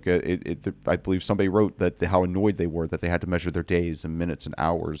example, like I believe somebody wrote that how annoyed they were that they had to measure their days and minutes and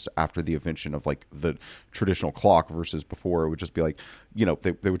hours after the invention of like the traditional clock, versus before it would just be like,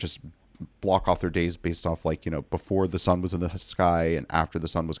 they would just block off their days based off like, before the sun was in the sky and after the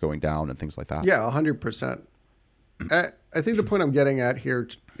sun was going down and things like that. Yeah, 100%. I think the point I'm getting at here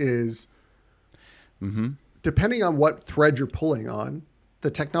is depending on what thread you're pulling on, the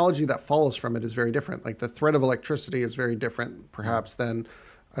technology that follows from it is very different. Like the thread of electricity is very different, perhaps, than,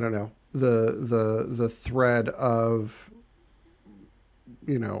 I don't know, the thread of,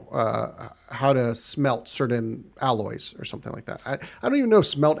 how to smelt certain alloys or something like that. I don't even know if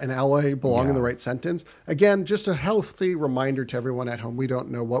smelt and alloy belong in the right sentence. Again, just a healthy reminder to everyone at home. We don't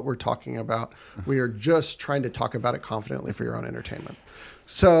know what we're talking about. We are just trying to talk about it confidently for your own entertainment.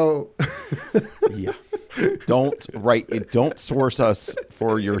 So yeah. Don't source us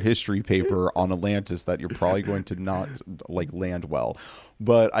for your history paper on Atlantis that you're probably going to not like land well.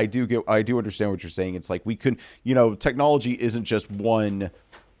 But I do understand what you're saying. It's like we could, technology isn't just one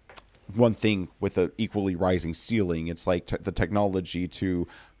thing with an equally rising ceiling. It's like the technology to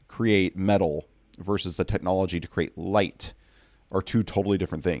create metal versus the technology to create light are two totally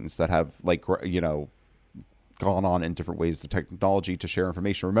different things that have like, gone on in different ways. The technology to share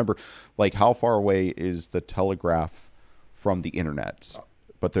information. Remember, like how far away is the telegraph from the internet?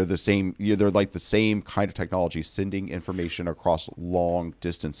 But they're the same. They're like the same kind of technology, sending information across long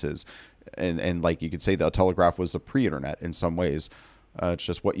distances, and like you could say the telegraph was a pre-internet in some ways. It's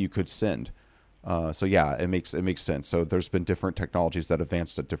just what you could send. So yeah, it makes sense. So there's been different technologies that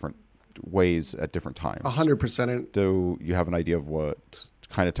advanced at different ways at different times. 100%. Do you have an idea of what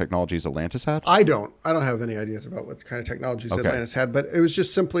kind of technologies Atlantis had? I don't have any ideas about what kind of technologies Atlantis had, but it was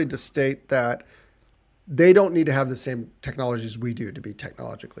just simply to state that they don't need to have the same technologies we do to be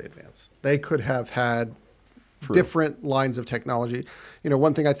technologically advanced. They could have had different lines of technology.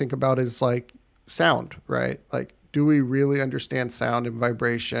 One thing I think about is like sound, right? Like, do we really understand sound and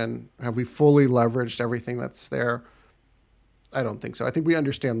vibration? Have we fully leveraged everything that's there? I don't think so. I think we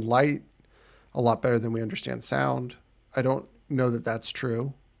understand light a lot better than we understand sound. I don't know that that's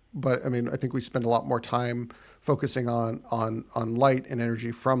true, but I mean, I think we spend a lot more time focusing on light and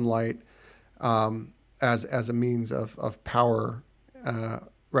energy from light as a means of power,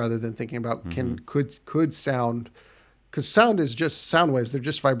 rather than thinking about could sound, because sound is just sound waves. They're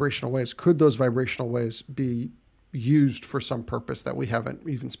just vibrational waves. Could those vibrational waves be used for some purpose that we haven't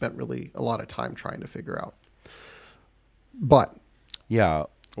even spent really a lot of time trying to figure out? But yeah,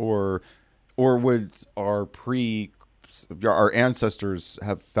 or would our ancestors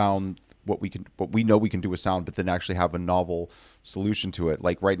have found what we know we can do with sound, but then actually have a novel solution to it?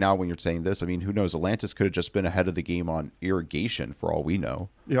 Like right now, when you're saying this, I mean, who knows? Atlantis could have just been ahead of the game on irrigation for all we know.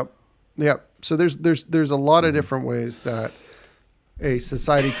 Yep. So there's a lot of different ways that a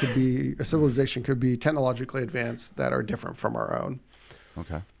civilization could be technologically advanced that are different from our own.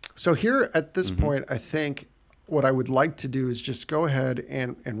 Okay. So here at this point, I think what I would like to do is just go ahead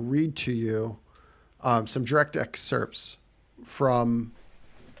and read to you some direct excerpts from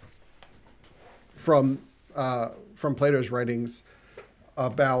Plato's writings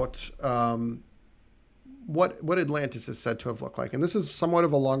about what Atlantis is said to have looked like. And this is somewhat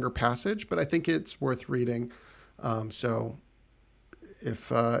of a longer passage, but I think it's worth reading. So if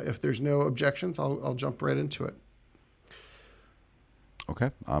there's no objections, I'll jump right into it.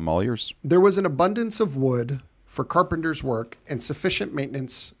 Okay, I'm all ears. There was an abundance of wood for carpenter's work and sufficient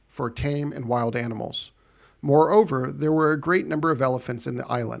maintenance for tame and wild animals. Moreover, there were a great number of elephants in the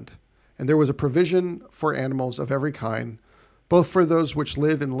island, and there was a provision for animals of every kind, both for those which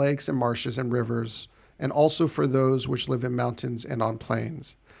live in lakes and marshes and rivers, and also for those which live in mountains and on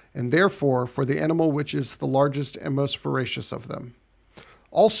plains, and therefore for the animal which is the largest and most voracious of them.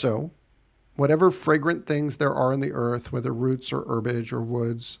 Also, whatever fragrant things there are in the earth, whether roots or herbage or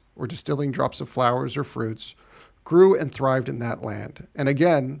woods, or distilling drops of flowers or fruits, grew and thrived in that land. And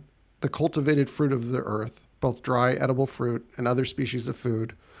again, the cultivated fruit of the earth, both dry edible fruit and other species of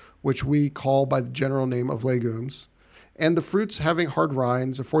food, which we call by the general name of legumes, and the fruits having hard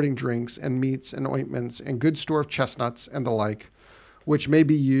rinds, affording drinks and meats and ointments, and good store of chestnuts and the like, which may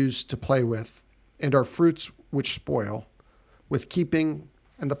be used to play with, and are fruits which spoil, with keeping,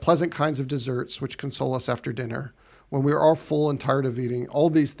 and the pleasant kinds of desserts which console us after dinner, when we are all full and tired of eating. All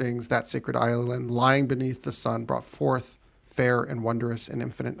these things that sacred island, lying beneath the sun, brought forth fair and wondrous and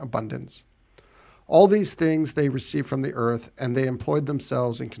infinite abundance. All these things they received from the earth, and they employed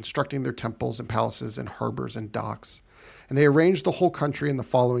themselves in constructing their temples and palaces and harbors and docks. And they arranged the whole country in the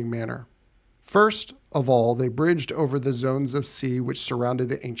following manner. First of all, they bridged over the zones of sea which surrounded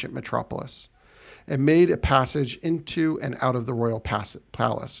the ancient metropolis, and made a passage into and out of the royal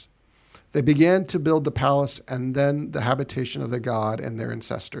palace. They began to build the palace and then the habitation of the god and their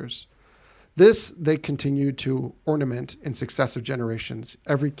ancestors. This they continued to ornament in successive generations,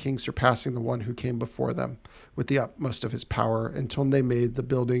 every king surpassing the one who came before them with the utmost of his power, until they made the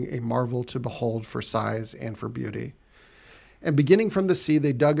building a marvel to behold for size and for beauty. And beginning from the sea,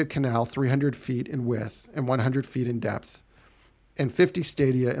 they dug a canal 300 feet in width and 100 feet in depth, and 50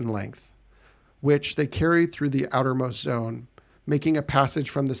 stadia in length, which they carried through the outermost zone, making a passage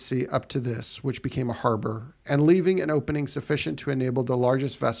from the sea up to this, which became a harbor, and leaving an opening sufficient to enable the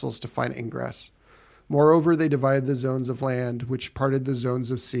largest vessels to find ingress. Moreover, they divided the zones of land, which parted the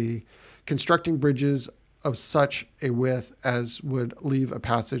zones of sea, constructing bridges of such a width as would leave a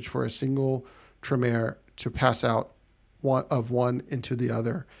passage for a single tremere to pass out one into the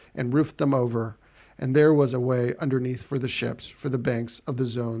other, and roofed them over. And there was a way underneath for the ships, for the banks of the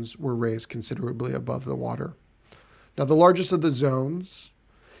zones were raised considerably above the water. Now the largest of the zones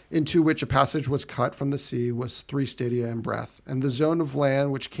into which a passage was cut from the sea was 3 stadia in breadth, and the zone of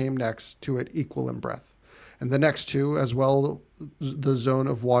land which came next to it equal in breadth. And the next two, as well the zone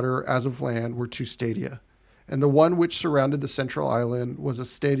of water as of land, were 2 stadia. And the one which surrounded the central island was a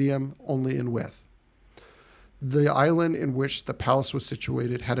stadium only in width. The island in which the palace was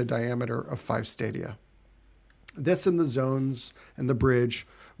situated had a diameter of 5 stadia. This and the zones and the bridge,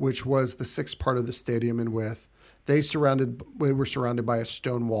 which was the 6th part of the stadium in width, they were surrounded by a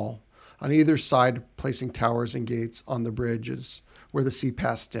stone wall, on either side placing towers and gates on the bridges where the sea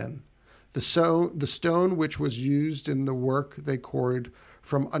passed in. The stone which was used in the work they quarried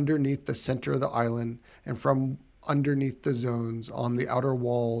from underneath the center of the island and from underneath the zones on the outer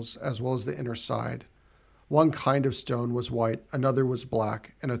walls as well as the inner side. One kind of stone was white, another was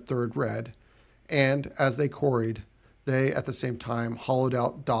black, and a third red. And as they quarried, they at the same time hollowed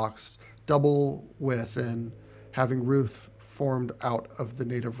out docks double width and having roof formed out of the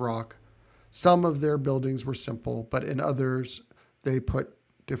native rock. Some of their buildings were simple, but in others they put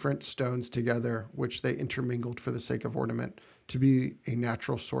different stones together, which they intermingled for the sake of ornament, to be a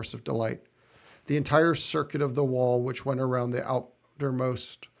natural source of delight. The entire circuit of the wall, which went around the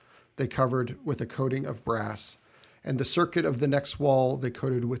outermost, they covered with a coating of brass, and the circuit of the next wall they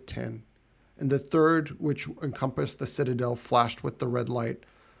coated with tin. And the third, which encompassed the citadel, flashed with the red light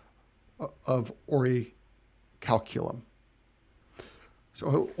of orichalcum.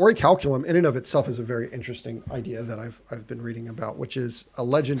 So orichalcum in and of itself is a very interesting idea that I've been reading about, which is a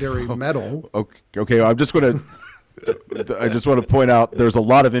legendary metal. Okay, I just want to point out there's a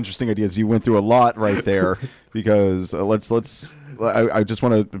lot of interesting ideas. You went through a lot right there because I just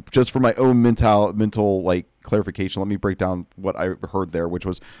want to, just for my own mental like clarification, let me break down what I heard there, which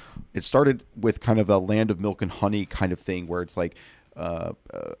was it started with kind of a land of milk and honey kind of thing where it's like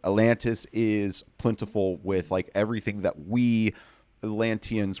Atlantis is plentiful with like everything that we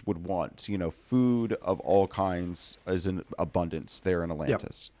Atlanteans would want, food of all kinds is in abundance there in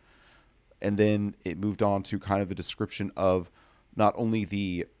Atlantis. Yep. And then it moved on to kind of a description of not only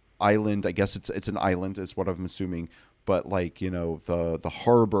the island, I guess it's an island is what I'm assuming, but like, the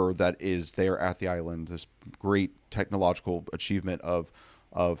harbor that is there at the island, this great technological achievement of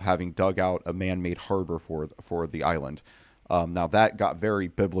having dug out a man-made harbor for the island. Now that got very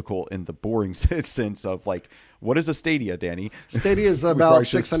biblical in the boring sense of like, what is a stadia, Danny? Stadia is about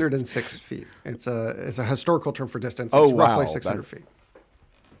 606 feet. It's a historical term for distance. It's roughly 600 feet.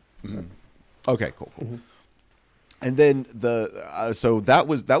 Mm-hmm. Okay, cool. Mm-hmm. And then so that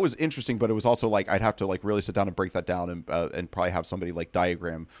was interesting, but it was also like I'd have to like really sit down and break that down and probably have somebody like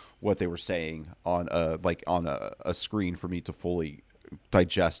diagram what they were saying on a screen for me to fully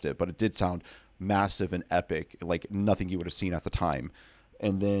digest it. But it did sound massive and epic, like nothing you would have seen at the time.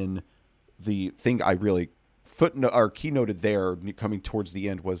 And then the thing I really keynoted there coming towards the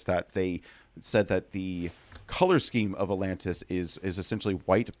end was that they said that the color scheme of Atlantis is essentially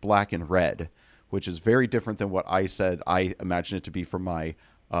white, black, and red, which is very different than what I said I imagine it to be from my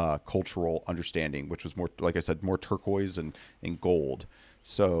cultural understanding, which was more, like I said, more turquoise and gold.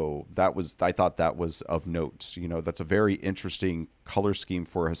 So I thought that was of note. That's a very interesting color scheme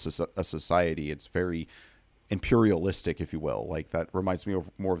for a society. It's very imperialistic, if you will. Like, that reminds me of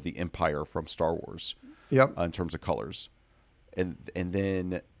more of the Empire from Star Wars. Yep. In terms of colors. And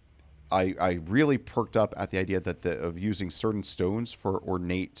then I really perked up at the idea of using certain stones for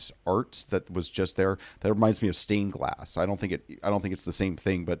ornate art that was just there. That reminds me of stained glass. I don't think it's the same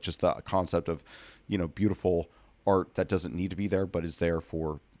thing, but just the concept of, beautiful art that doesn't need to be there, but is there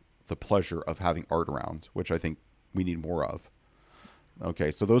for the pleasure of having art around, which I think we need more of.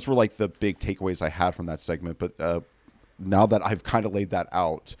 Okay, so those were like the big takeaways I had from that segment. But now that I've kind of laid that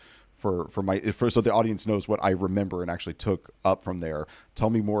out so the audience knows what I remember and actually took up from there,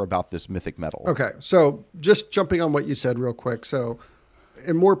 tell me more about this mythic metal. Okay, so just jumping on what you said real quick. So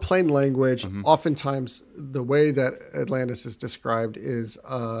in more plain language, oftentimes the way that Atlantis is described is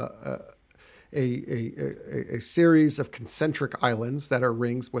a series of concentric islands that are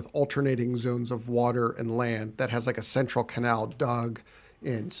rings with alternating zones of water and land that has like a central canal dug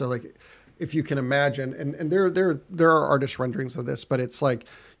in. So like, if you can imagine, and there are artist renderings of this, but it's like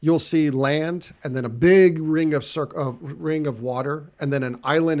you'll see land and then a big ring of water, and then an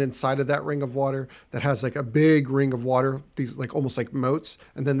island inside of that ring of water that has like a big ring of water, these like almost like moats,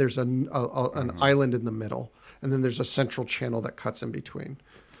 and then there's an island in the middle, and then there's a central channel that cuts in between.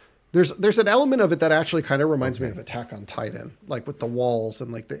 There's an element of it that actually kind of reminds me of Attack on Titan, like with the walls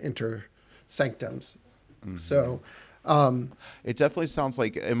and like the inter sanctums. So it definitely sounds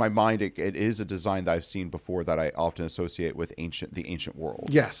like, in my mind, it is a design that I've seen before that I often associate with the ancient world.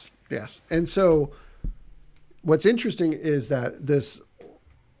 Yes. And so what's interesting is that this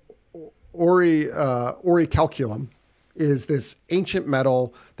orichalcum is this ancient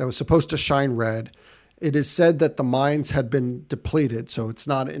metal that was supposed to shine red. It is said that the mines had been depleted, so it's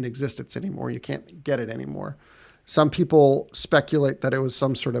not in existence anymore. You can't get it anymore. Some people speculate that it was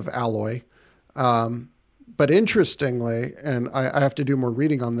some sort of alloy. But interestingly, and I have to do more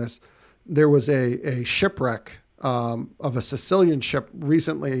reading on this, there was a shipwreck of a Sicilian ship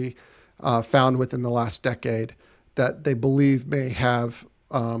recently found within the last decade that they believe may have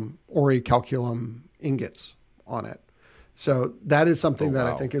orichalcum ingots on it. So that is something that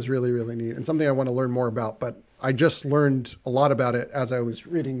I think is really, really neat and something I want to learn more about. But I just learned a lot about it as I was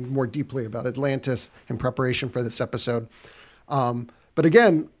reading more deeply about Atlantis in preparation for this episode. But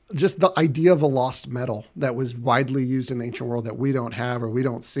again, just the idea of a lost metal that was widely used in the ancient world that we don't have or we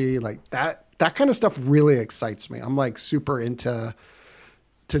don't see, like that kind of stuff really excites me. I'm like super into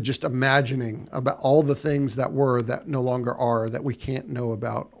just imagining about all the things that were that no longer are that we can't know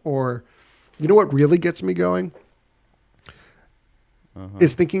about. Or, you know what really gets me going?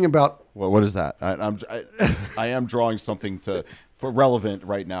 Is thinking about... Well, what is that? I am drawing something for relevant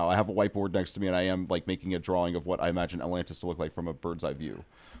right now. I have a whiteboard next to me, and I am like making a drawing of what I imagine Atlantis to look like from a bird's eye view.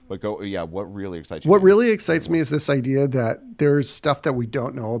 But what really excites you? What really excites me is this idea that there's stuff that we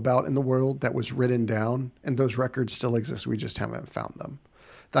don't know about in the world that was written down, and those records still exist. We just haven't found them.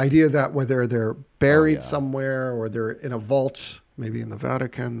 The idea that whether they're buried somewhere or they're in a vault, maybe in the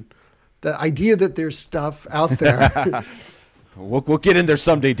Vatican, the idea that there's stuff out there... We'll get in there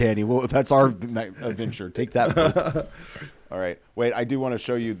someday, Danny. That's our adventure. Take that. All right. Wait, I do want to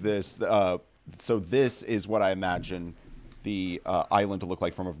show you this. So this is what I imagine the island to look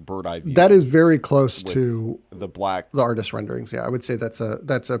like from a bird eye view. That is very close to the artist renderings. Yeah, I would say that's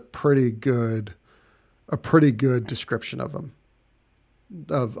a pretty good description of them.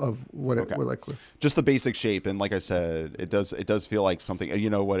 Of what it would like. Just the basic shape, and like I said, it does feel like something. You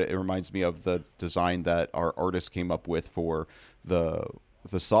know what? It reminds me of the design that our artist came up with for the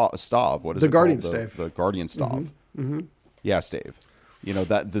stave. What is the it Guardian called? stave? The Guardian stave. Yeah, stave. You know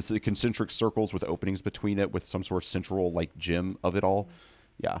that the concentric circles with openings between it, with some sort of central like gem of it all.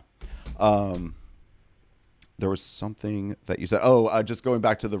 Yeah. There was something that you said. Just going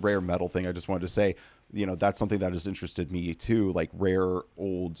back to the rare metal thing, I just wanted to say, that's something that has interested me too, like rare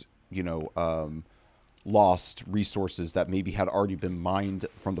old, lost resources that maybe had already been mined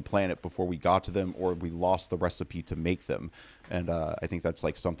from the planet before we got to them, or we lost the recipe to make them. And I think that's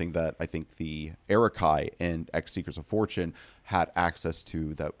like something that I think the Erikai and X Seekers of Fortune had access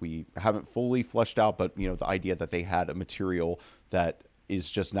to that we haven't fully fleshed out, but the idea that they had a material that is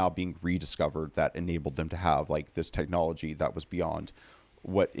just now being rediscovered that enabled them to have like this technology that was beyond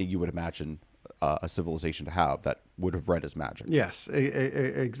what you would imagine a civilization to have that would have read as magic. Yes,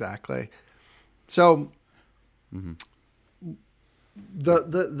 exactly. So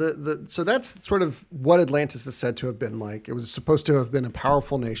so that's sort of what Atlantis is said to have been like. It was supposed to have been a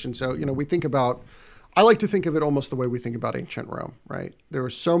powerful nation. So, we think about I like to think of it almost the way we think about ancient Rome, right? There were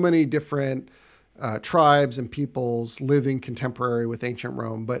so many different tribes and peoples living contemporary with ancient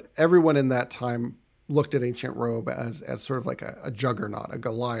Rome, but everyone in that time looked at ancient Rome as sort of like a juggernaut, a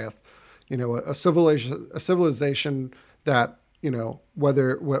Goliath, a civilization that,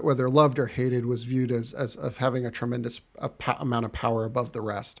 whether loved or hated, was viewed as of having a tremendous amount of power above the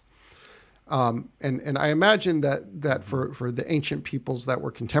rest. And I imagine that for the ancient peoples that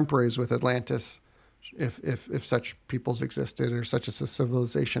were contemporaries with Atlantis, if such peoples existed or such a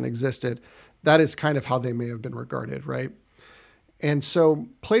civilization existed, that is kind of how they may have been regarded, right? And so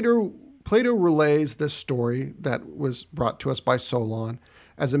Plato relays this story that was brought to us by Solon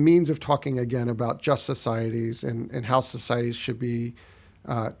as a means of talking again about just societies and how societies should be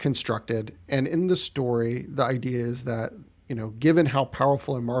constructed. And in the story, the idea is that, given how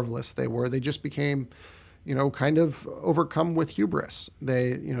powerful and marvelous they were, they just became, kind of overcome with hubris.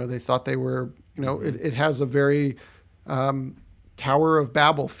 They thought they were, it has a very Tower of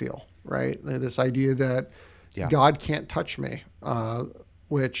Babel feel, right? This idea that God can't touch me,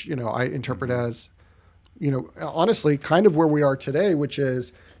 which, I interpret as, honestly, kind of where we are today, which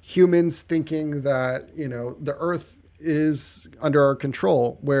is humans thinking that, the earth is under our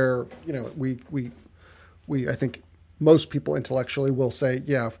control, where, we I think most people intellectually will say,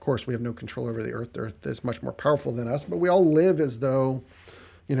 yeah, of course we have no control over the earth. The earth is much more powerful than us, but we all live as though,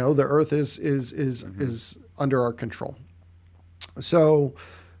 the earth is under our control. So,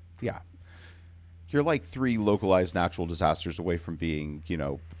 yeah, you're like 3 localized natural disasters away from being,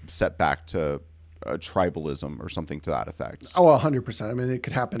 set back to tribalism or something to that effect. Oh, 100%. I mean, it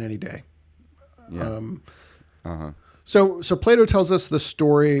could happen any day. Yeah. So Plato tells us the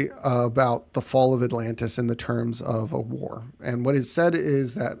story about the fall of Atlantis in the terms of a war. And what is said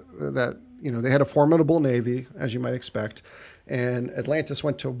is that they had a formidable navy, as you might expect, and Atlantis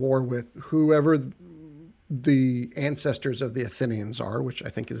went to war with whoever the ancestors of the Athenians are, which I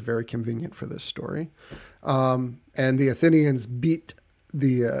think is very convenient for this story. And the Athenians beat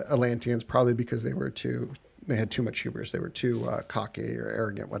the Atlanteans probably because they had too much hubris. They were too cocky or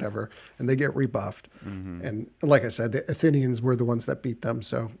arrogant, whatever, and they get rebuffed. Mm-hmm. And like I said, the Athenians were the ones that beat them.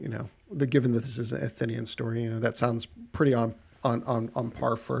 So, given that this is an Athenian story, that sounds pretty on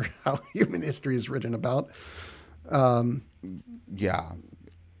par for how human history is written about. Yeah.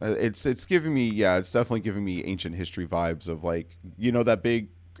 It's giving me, it's definitely giving me ancient history vibes of like, that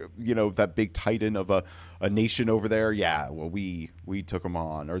big titan of a nation over there. Yeah, well, we took them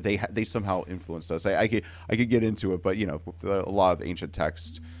on, or they somehow influenced us. I could get into it, but a lot of ancient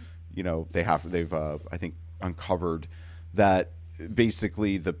texts, they've I think uncovered that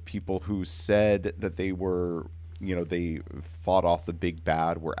basically the people who said that they were, they fought off the big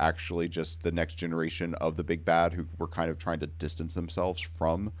bad were actually just the next generation of the big bad who were kind of trying to distance themselves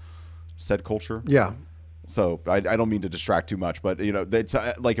from said culture. Yeah. So I don't mean to distract too much, but it's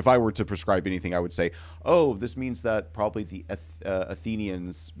like if I were to prescribe anything, I would say, oh, this means that probably the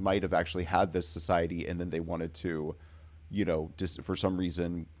Athenians might have actually had this society, and then they wanted to, for some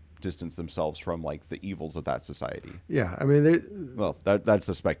reason, distance themselves from like the evils of that society. Yeah, I mean, well, that's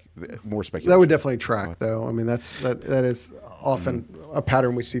more speculation. That would definitely track, though. I mean, that is often a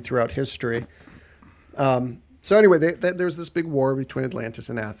pattern we see throughout history. So anyway, there's this big war between Atlantis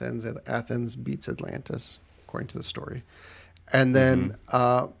and Athens. Athens beats Atlantis, according to the story. And then,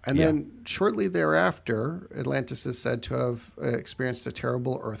 then shortly thereafter, Atlantis is said to have experienced a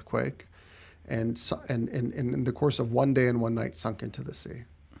terrible earthquake, and in the course of one day and one night, sunk into the sea.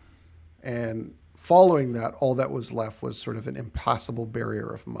 And following that, all that was left was sort of an impassable barrier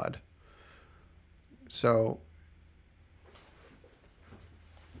of mud. So,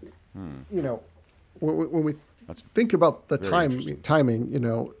 when we think about the timing,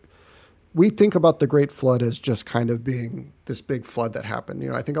 we think about the Great Flood as just kind of being this big flood that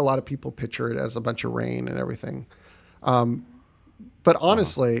happened. I think a lot of people picture it as a bunch of rain and everything. But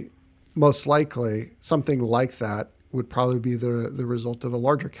honestly, most likely something like that would probably be the result of a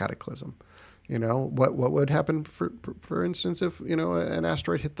larger cataclysm. What would happen, for instance, if, an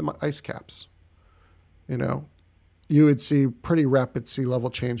asteroid hit the ice caps? You would see pretty rapid sea level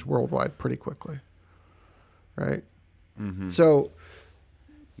change worldwide pretty quickly. Right. Mm-hmm. So,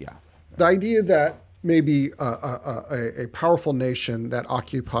 the idea that maybe a powerful nation that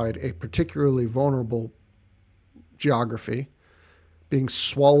occupied a particularly vulnerable geography being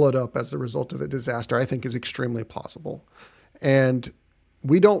swallowed up as a result of a disaster, I think is extremely plausible. And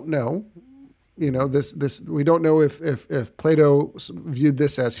we don't know, we don't know if Plato viewed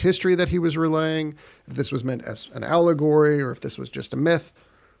this as history that he was relaying, if this was meant as an allegory, or if this was just a myth,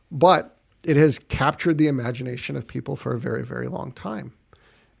 but it has captured the imagination of people for a very, very long time.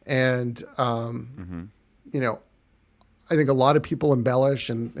 And, you know, I think a lot of people embellish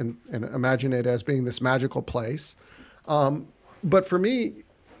and imagine it as being this magical place. But for me,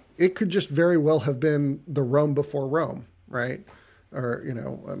 it could just very well have been the Rome before Rome, right? Or, you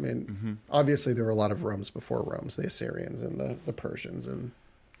know, I mean, obviously there were a lot of Romes before Rome's, the Assyrians and the Persians and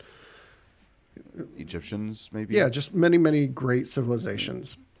Egyptians, maybe. yeah, just many, many great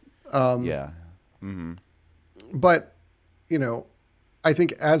civilizations. Yeah. But, you know, I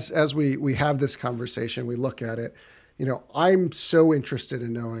think as we have this conversation, we look at it, you know, I'm so interested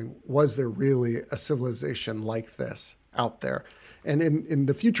in knowing, was there really a civilization like this out there? And in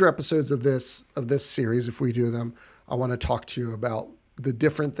the future episodes of this series, if we do them, I want to talk to you about the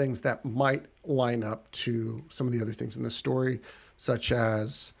different things that might line up to some of the other things in the story, such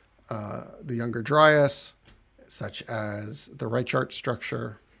as the Younger Dryas, such as the right chart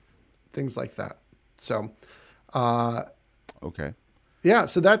structure, things like that. So, Okay. yeah,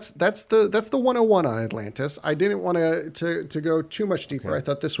 so that's the 101 on Atlantis. I didn't want to go too much deeper. Okay. I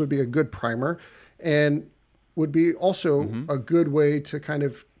thought this would be a good primer and would be also a good way to kind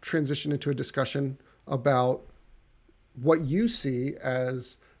of transition into a discussion about what you see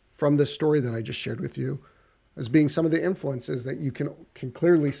as, from the story that I just shared with you, as being some of the influences that you can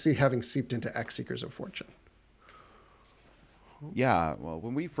clearly see having seeped into X Seekers of Fortune. Yeah, well,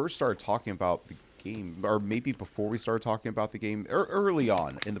 when we first started talking about the game, or maybe before we started talking about the game, early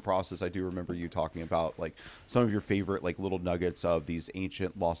on in the process, I do remember you talking about like some of your favorite like little nuggets of these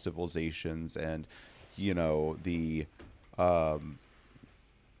ancient lost civilizations, and you know the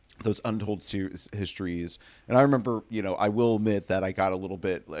those untold histories. And I remember, you know, I will admit that I got a little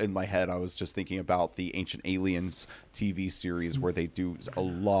bit in my head. I was just thinking about the Ancient Aliens TV series where they do a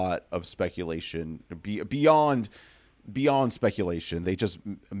lot of speculation beyond speculation. They just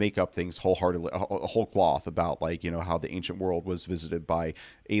make up things wholeheartedly, a whole cloth about like, you know, how the ancient world was visited by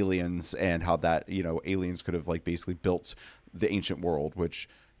aliens and how that, you know, aliens could have like basically built the ancient world, which,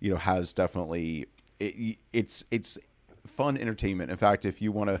 you know, has definitely it's fun entertainment. In fact, if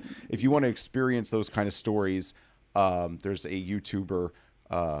you want to experience those kind of stories, there's a YouTuber,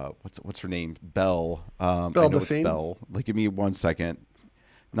 what's her name? Belle. Belle I know it's Delphine? Belle. Like, give me 1 second.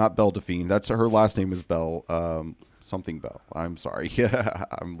 Not Belle Delphine. That's her last name is Belle. Something Bell. I'm sorry. Yeah,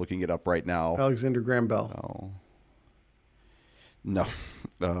 I'm looking it up right now. Alexander Graham Bell. No.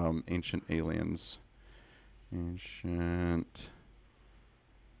 Ancient Aliens. Ancient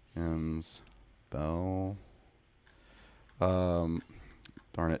Aliens. Bell. Darn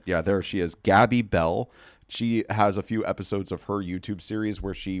it. Yeah, there she is. Gabby Bell. She has a few episodes of her YouTube series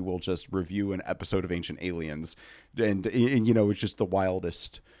where she will just review an episode of Ancient Aliens. And you know, it's just the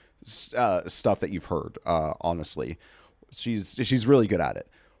wildest stuff that you've heard. Honestly, she's really good at it.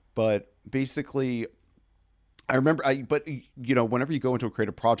 But basically, I remember. But you know, whenever you go into a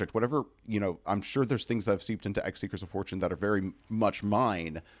creative project, whatever, you know, I'm sure there's things that have seeped into X Seekers of Fortune that are very much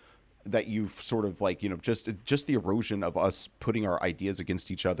mine. That you've sort of like, you know, just the erosion of us putting our ideas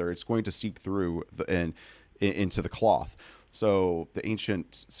against each other. It's going to seep through into the cloth. So the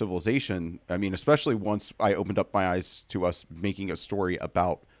ancient civilization, I mean, especially once I opened up my eyes to us making a story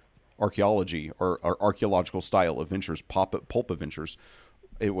about archaeology or archaeological style adventures, pulp adventures,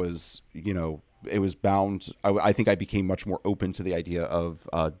 it was, you know, it was bound. I think I became much more open to the idea of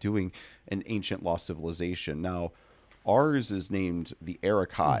doing an ancient lost civilization. Now, ours is named the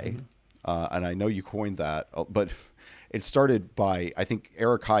Arakai, and I know you coined that, but it started by, I think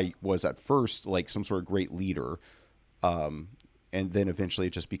Arakai was at first like some sort of great leader, and then eventually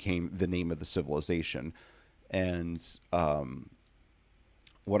it just became the name of the civilization. And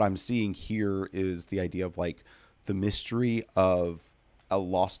what I'm seeing here is the idea of like the mystery of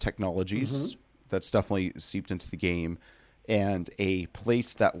lost technologies that's definitely seeped into the game, and a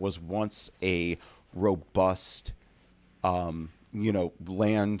place that was once a robust you know,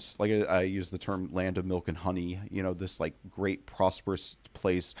 land, like I use the term land of milk and honey, you know, this like great prosperous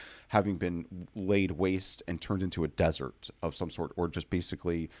place having been laid waste and turned into a desert of some sort, or just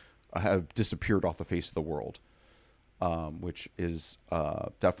basically have disappeared off the face of the world, which is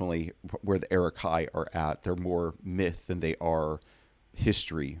definitely where the Arakai are at. They're more myth than they are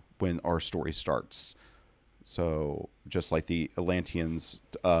history when our story starts. So just like the Atlanteans,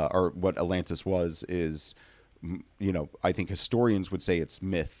 or what Atlantis was, is, you know, I think historians would say it's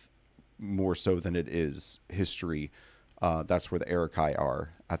myth more so than it is history. That's where the Arakai are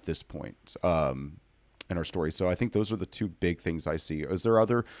at this point in our story. So I think those are the two big things I see. Is there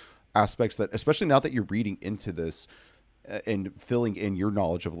other aspects that, especially now that you're reading into this and filling in your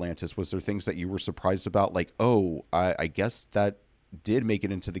knowledge of Atlantis, was there things that you were surprised about? Like, oh, I guess that did make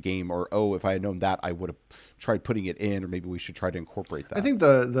it into the game, or oh, if I had known that, I would have tried putting it in, or maybe we should try to incorporate that. I think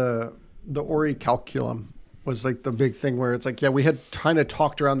the Ori calculum was like the big thing where it's like, yeah, we had kind of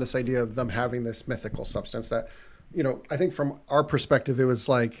talked around this idea of them having this mythical substance that, you know, I think from our perspective, it was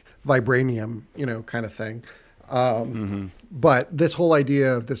like vibranium, you know, kind of thing. But this whole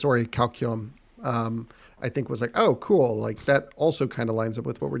idea of this Ori calculum, I think was like, oh, cool. Like that also kind of lines up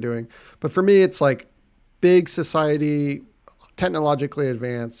with what we're doing. But for me, it's like big society, technologically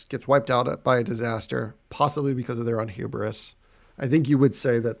advanced, gets wiped out by a disaster, possibly because of their own hubris. I think you would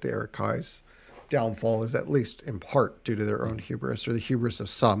say that the Urukai's downfall is at least in part due to their own hubris, or the hubris of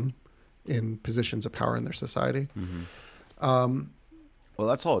some in positions of power in their society. Well,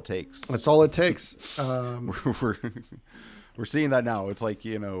 that's all it takes. That's all it takes. we're seeing that now. It's like,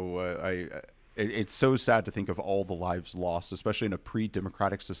 you know, it's so sad to think of all the lives lost, especially in a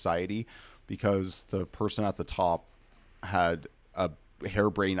pre-democratic society, because the person at the top had a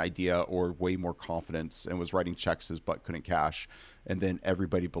harebrained idea or way more confidence and was writing checks his butt couldn't cash, and then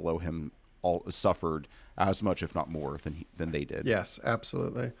everybody below him all suffered as much, if not more, than they did. Yes,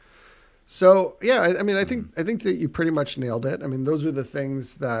 absolutely. So yeah, I mean, I think that you pretty much nailed it. I mean, those are the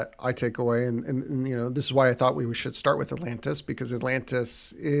things that I take away, and you know, this is why I thought we should start with Atlantis, because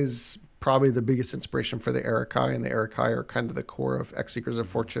Atlantis is probably the biggest inspiration for the Urukai, and the Urukai are kind of the core of X Seekers of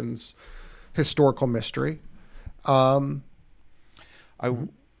Fortune's historical mystery.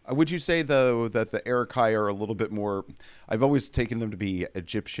 Would you say, though, that the Urukai are a little bit more? I've always taken them to be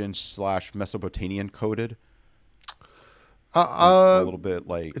Egyptian / Mesopotamian coded. A little bit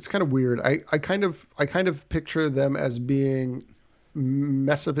like, it's kind of weird. I kind of picture them as being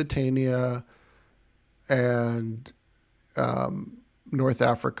Mesopotamia and North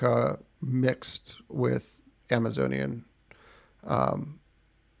Africa mixed with Amazonian.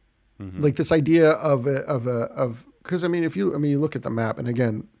 Like this idea of because I mean, you look at the map, and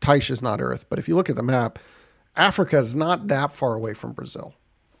again, Taish is not Earth, but if you look at the map, Africa is not that far away from Brazil,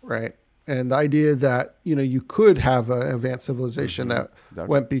 right? And the idea that, you know, you could have an advanced civilization that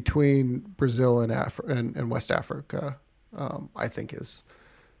went between Brazil and West Africa, I think is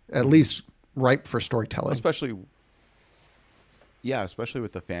at least ripe for storytelling. Especially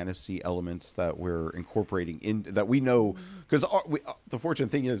with the fantasy elements that we're incorporating in, that we know, because the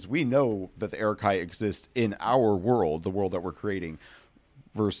fortunate thing is we know that the Urukai exist in our world, the world that we're creating,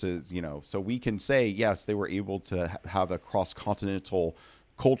 versus, you know, so we can say, yes, they were able to have a cross-continental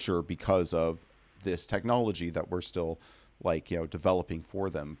culture because of this technology that we're still, like, you know, developing for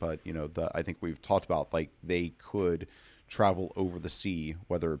them. But, you know, I think we've talked about, like, they could travel over the sea,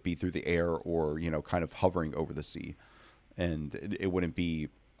 whether it be through the air or, you know, kind of hovering over the sea. And it wouldn't be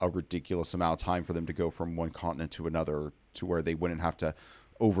a ridiculous amount of time for them to go from one continent to another, to where they wouldn't have to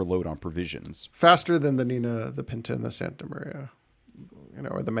overload on provisions. Faster than the Nina, the Pinta, and the Santa Maria, you know,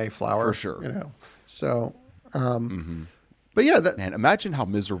 or the Mayflower. For sure. You know, so, but yeah. Man, imagine how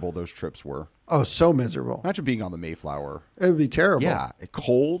miserable those trips were. Oh, so miserable. Imagine being on the Mayflower. It would be terrible. Yeah.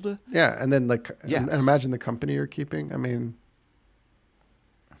 Cold. Yeah. And then, like, yes. and imagine the company you're keeping. I mean,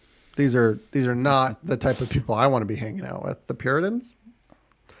 these are not the type of people I want to be hanging out with. The Puritans,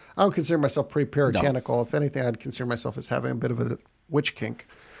 I don't consider myself pretty puritanical. No. If anything, I'd consider myself as having a bit of a witch kink.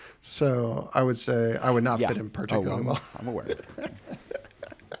 So I would say I would not fit in particularly well. I'm aware of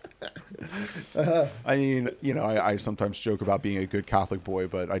it. I mean, you know, I sometimes joke about being a good Catholic boy,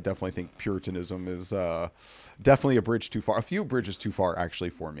 but I definitely think Puritanism is definitely a bridge too far. A few bridges too far,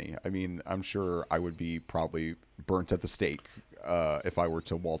 actually, for me. I mean, I'm sure I would be probably burnt at the stake if I were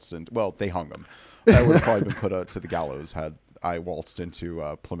to waltz in. Well, they hung him. I would have probably been put to the gallows had I waltzed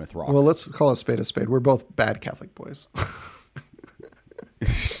into Plymouth Rock. Well, let's call a spade a spade. We're both bad Catholic boys.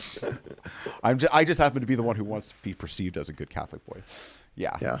 I just happen to be the one who wants to be perceived as a good Catholic boy.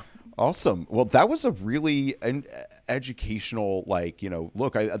 Yeah. Yeah. Awesome. Well, that was a really educational, like, you know,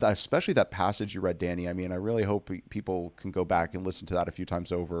 look, especially that passage you read, Danny. I mean, I really hope people can go back and listen to that a few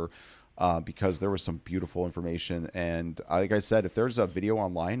times over, because there was some beautiful information. And like I said, if there's a video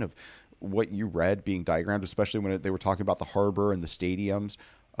online of what you read being diagrammed, especially when they were talking about the harbor and the stadiums,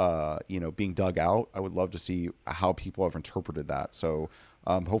 you know, being dug out, I would love to see how people have interpreted that. So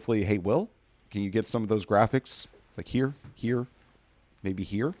hopefully, hey, Will, can you get some of those graphics, like here, maybe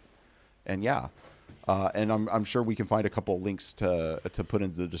here? And yeah, and I'm sure we can find a couple of links to put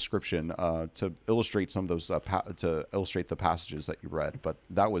into the description to illustrate some of those to illustrate the passages that you read. But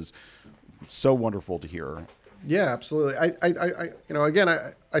that was so wonderful to hear. Yeah, absolutely. I you know, again,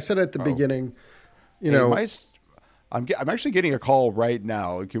 I said at the beginning, you know, I'm actually getting a call right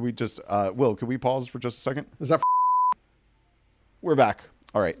now. Can we just Will? Can we pause for just a second? Is that? We're back.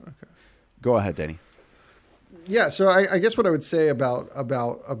 All right. Okay. Go ahead, Danny. Yeah, so I guess what I would say about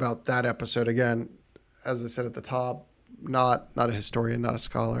that episode, again, as I said at the top, not a historian, not a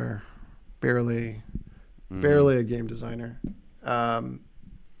scholar, barely a game designer,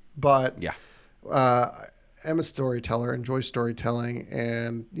 but Yeah. I'm a storyteller, enjoy storytelling,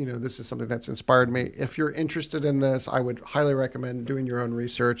 and this is something that's inspired me. If you're interested in this, I would highly recommend doing your own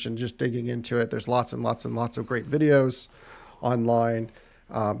research and just digging into it. There's lots and lots and lots of great videos online.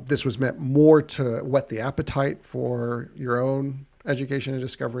 This was meant more to whet the appetite for your own education and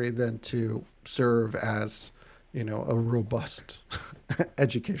discovery than to serve as, a robust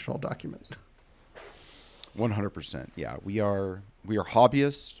educational document. 100%. Yeah, we are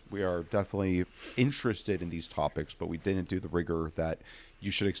hobbyists. We are definitely interested in these topics, but we didn't do the rigor that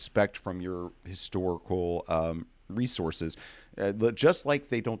you should expect from your historical resources. Just like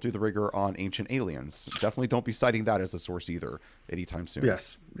they don't do the rigor on Ancient Aliens. Definitely don't be citing that as a source either anytime soon.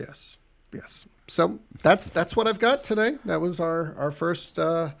 Yes. So that's what I've got today. That was our first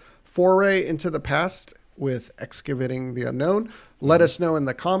foray into the past with Excavating the Unknown. Let us know in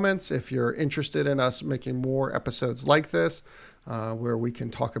the comments if you're interested in us making more episodes like this, where we can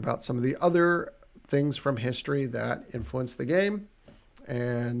talk about some of the other things from history that influence the game.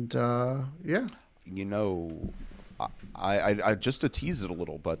 And yeah. I just to tease it a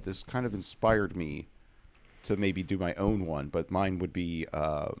little, but this kind of inspired me to maybe do my own one, but mine would be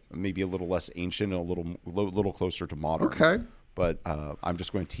maybe a little less ancient and a little closer to modern. Okay. But I'm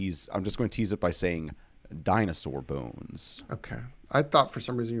just going to tease it by saying dinosaur bones. Okay. I thought for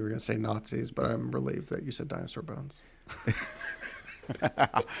some reason you were going to say Nazis, but I'm relieved that you said dinosaur bones.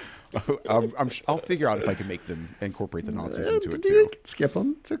 I'll figure out if I can make them incorporate the Nazis into it too. You can skip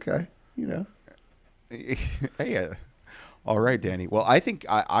them. It's okay. Hey, all right, Danny. Well, I think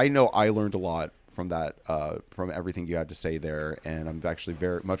I know I learned a lot from that, from everything you had to say there, and I'm actually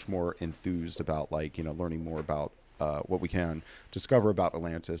very much more enthused about learning more about what we can discover about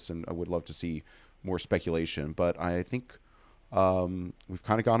Atlantis, and I would love to see more speculation. But I think we've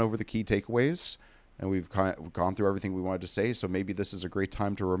kind of gone over the key takeaways, and we've gone through everything we wanted to say. So maybe this is a great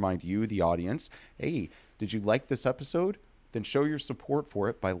time to remind you, the audience, hey, did you like this episode? Then show your support for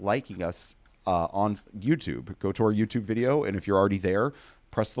it by liking us on YouTube. Go to our YouTube video, and if you're already there,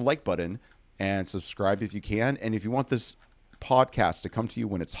 press the like button and subscribe if you can. And if you want this podcast to come to you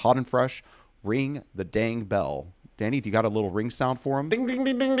when it's hot and fresh, ring the dang bell. Danny, do you got a little ring sound for him? Ding, ding,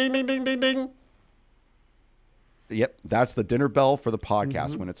 ding, ding, ding, ding, ding, ding, ding. Yep, that's the dinner bell for the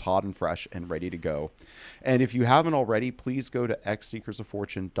podcast when it's hot and fresh and ready to go. And if you haven't already, please go to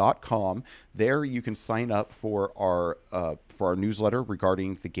xseekersoffortune.com. There you can sign up for our newsletter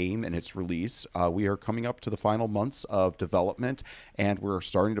regarding the game and its release. We are coming up to the final months of development, and we're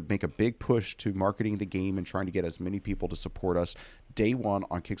starting to make a big push to marketing the game and trying to get as many people to support us day one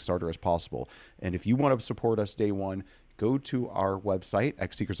on Kickstarter as possible. And if you want to support us day one, go to our website,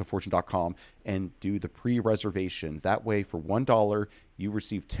 xseekersoffortune.com, and do the pre-reservation. That way, for $1, you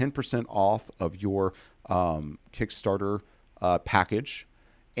receive 10% off of your Kickstarter package,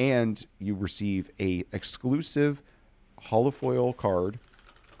 and you receive a exclusive holofoil card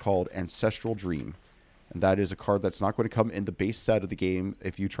called Ancestral Dream. And that is a card that's not going to come in the base set of the game.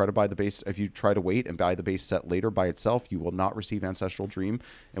 If you try to wait and buy the base set later by itself, you will not receive Ancestral Dream.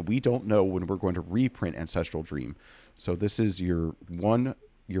 And we don't know when we're going to reprint Ancestral Dream. So this is your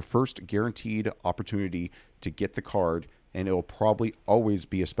first guaranteed opportunity to get the card, and it will probably always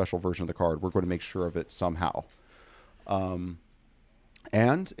be a special version of the card. We're going to make sure of it somehow.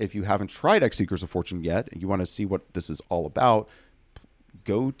 And if you haven't tried X Seekers of Fortune yet, and you want to see what this is all about,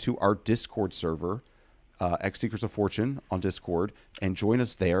 go to our Discord server, X Seekers of Fortune on Discord, and join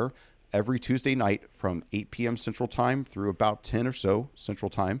us there every Tuesday night from 8 p.m. Central Time through about 10 or so Central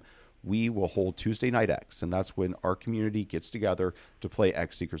Time. We will hold Tuesday Night X, and that's when our community gets together to play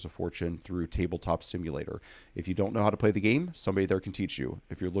X Seekers of Fortune through Tabletop Simulator. If you don't know how to play the game, somebody there can teach you.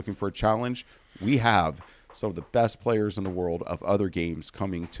 If you're looking for a challenge, we have some of the best players in the world of other games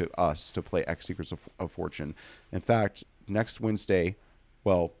coming to us to play X Seekers of Fortune. In fact, next Wednesday,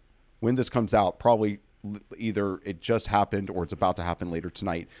 well, when this comes out, probably either it just happened or it's about to happen later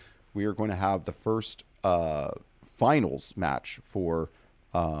tonight, we are going to have the first finals match for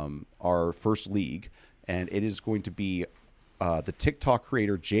our first league, and it is going to be the TikTok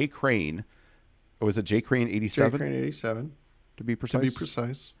creator Jay Crane. Was it Jay Crane 87? Jay Crane 87. To be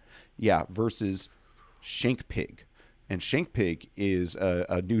precise. Yeah, versus Shank Pig. And Shank Pig is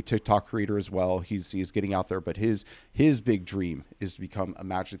a new TikTok creator as well. He's getting out there, but his big dream is to become a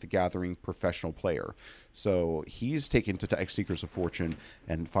Magic the Gathering professional player. So he's taken to X Seekers of Fortune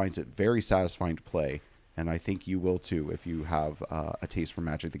and finds it very satisfying to play. And I think you will too if you have a taste for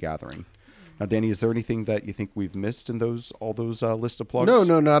Magic the Gathering. Now, Danny, is there anything that you think we've missed in all those list of plugs?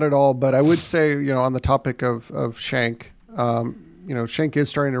 No, not at all. But I would say, on the topic of Shank, Shank is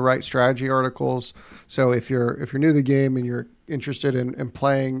starting to write strategy articles. So if you're new to the game and you're interested in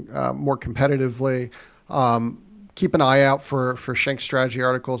playing more competitively, keep an eye out for Shank strategy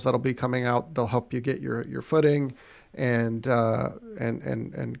articles that'll be coming out. They'll help you get your footing and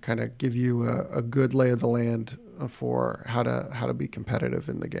kind of give you a good lay of the land for how to be competitive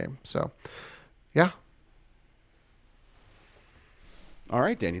in the game. So, yeah. All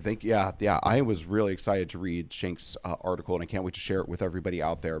right, Danny. Yeah. I was really excited to read Shank's article, and I can't wait to share it with everybody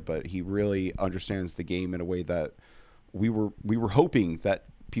out there. But he really understands the game in a way that we were hoping that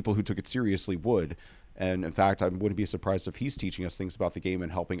people who took it seriously would. And in fact, I wouldn't be surprised if he's teaching us things about the game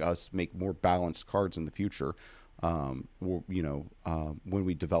and helping us make more balanced cards in the future. When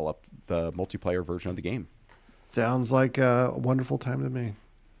we develop the multiplayer version of the game. Sounds like a wonderful time to me.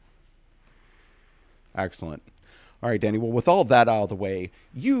 Excellent. All right, Danny. Well, with all that out of the way,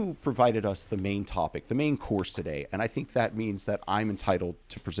 you provided us the main topic, the main course today, and I think that means that I'm entitled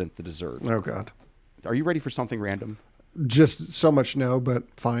to present the dessert. Oh, God. Are you ready for something random? Just so much no, but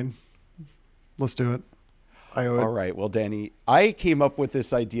fine. Let's do it. I owe it. All right. Well, Danny, I came up with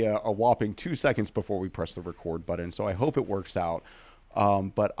this idea a whopping 2 seconds before we pressed the record button, so I hope it works out.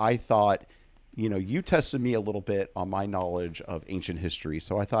 But I thought, you tested me a little bit on my knowledge of ancient history,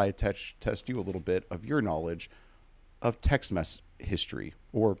 so I thought I'd test you a little bit of your knowledge of Tex-Mex history,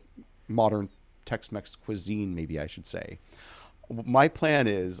 or modern Tex-Mex cuisine, maybe I should say. My plan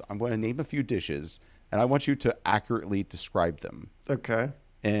is I'm going to name a few dishes, and I want you to accurately describe them. Okay.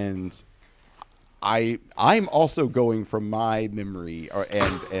 And I'm also going from my memory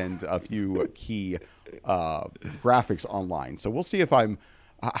and a few key graphics online. So we'll see if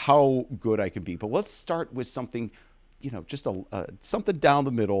how good I can be. But let's start with something, just something down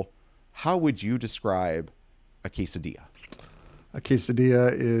the middle. How would you describe a quesadilla? A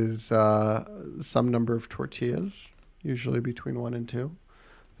quesadilla is some number of tortillas, usually between 1 and 2,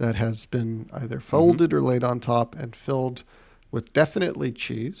 that has been either folded or laid on top and filled with definitely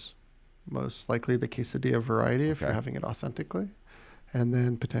cheese. Most likely the quesadilla variety if you're having it authentically, and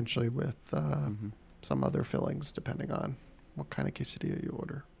then potentially with some other fillings depending on what kind of quesadilla you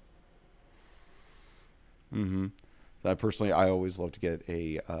order. I always love to get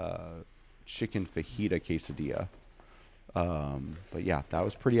a chicken fajita quesadilla. But yeah, that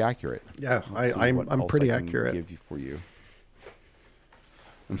was pretty accurate. Yeah, I'm pretty accurate. Give you for you.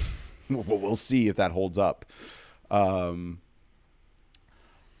 We'll see if that holds up.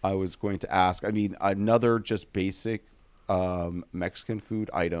 I was going to ask, another just basic Mexican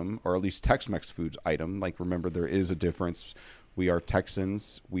food item, or at least Tex-Mex food item. Like, remember, there is a difference. We are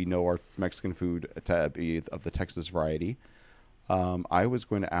Texans. We know our Mexican food to be of the Texas variety. I was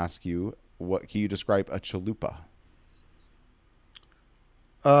going to ask you, can you describe a chalupa?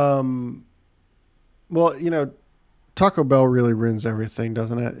 Well, Taco Bell really ruins everything,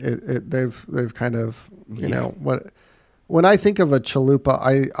 doesn't it? They've kind of, when I think of a chalupa,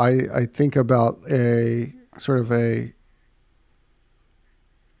 I think about a sort of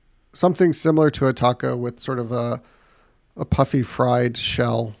something similar to a taco with sort of a puffy fried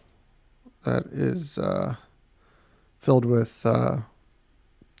shell that is filled with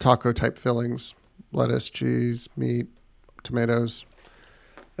taco type fillings, lettuce, cheese, meat, tomatoes,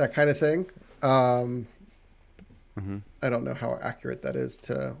 that kind of thing. I don't know how accurate that is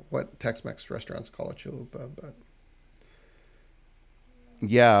to what Tex-Mex restaurants call a chalupa, but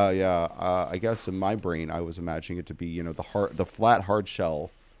yeah. I guess in my brain, I was imagining it to be, the flat hard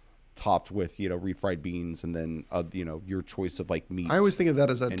shell topped with, refried beans, and then your choice of like meat. I always think of that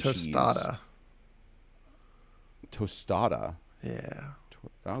as a tostada. Tostada. Yeah.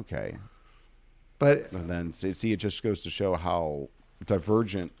 Okay. But and then see, it just goes to show how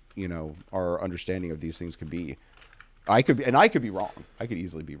divergent our understanding of these things can be. I could be wrong. I could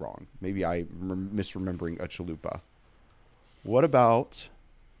easily be wrong. Maybe I'm misremembering a chalupa. What about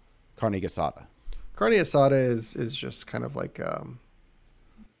carne asada? Carne asada is just kind of like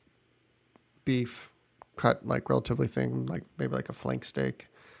beef cut like relatively thin, like maybe like a flank steak.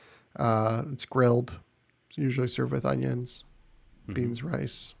 It's grilled. It's usually served with onions, beans,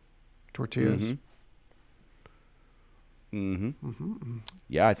 rice, tortillas.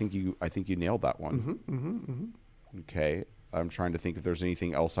 Yeah, I think you nailed that one. Okay. I'm trying to think if there's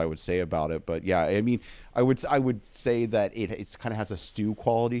anything else I would say about it, but yeah, I would say that it's kind of has a stew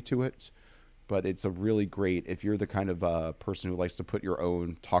quality to it, but it's a really great, if you're the kind of person who likes to put your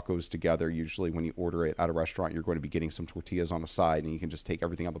own tacos together. Usually when you order it at a restaurant, you're going to be getting some tortillas on the side, and you can just take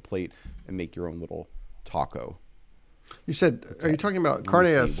everything on the plate and make your own little taco. You said, are you talking about me carne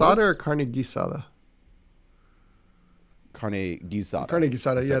see. asada or carne guisada? Carne guisada. Carne I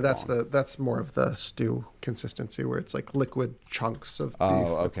guisada, said yeah, it that's more of the stew consistency where it's like liquid chunks of beef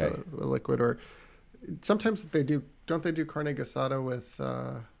okay. with the liquid. Or sometimes they do, don't they do carne guisada with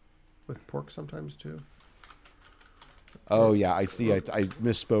pork sometimes too? Oh yeah, I see. I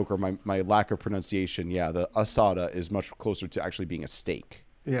misspoke, or my lack of pronunciation. Yeah, the asada is much closer to actually being a steak.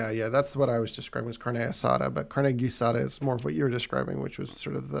 Yeah, that's what I was describing was carne asada, but carne guisada is more of what you were describing, which was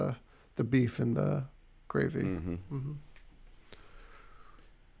sort of the beef and the gravy. Mm-hmm. Mm-hmm.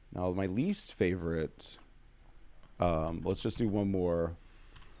 Now, my least favorite. Let's just do one more.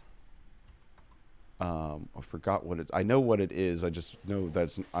 I forgot what it's. I know what it is. I just know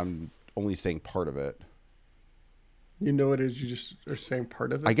I'm only saying part of it. You know what it is. You just are saying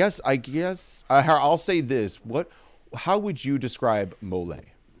part of it. I guess. I'll say this. How would you describe mole?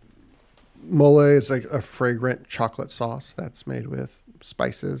 Mole is like a fragrant chocolate sauce that's made with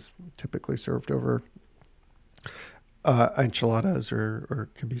spices, typically served over enchiladas or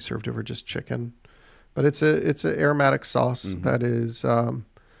can be served over just chicken. But it's an aromatic sauce that is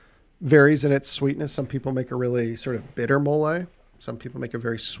varies in its sweetness. Some people make a really sort of bitter mole. Some people make a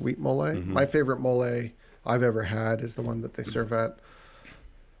very sweet mole. My favorite mole I've ever had is the one that they serve at,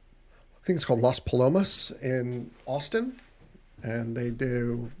 I think it's called Las Palomas in Austin. And they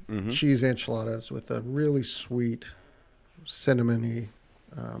do cheese enchiladas with a really sweet, cinnamony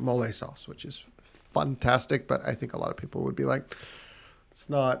mole sauce, which is fantastic. But I think a lot of people would be like, it's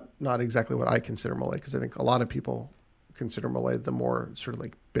not exactly what I consider mole, because I think a lot of people consider mole the more sort of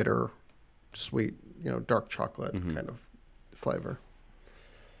like bitter, sweet, dark chocolate kind of flavor.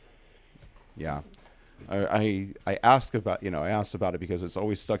 Yeah. I asked about it because it's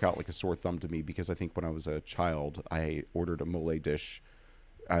always stuck out like a sore thumb to me, because I think when I was a child I ordered a mole dish.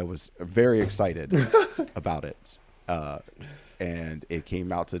 I was very excited about it, and it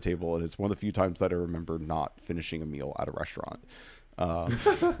came out to the table, and it's one of the few times that I remember not finishing a meal at a restaurant,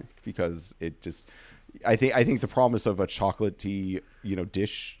 because it just I think the promise of a chocolatey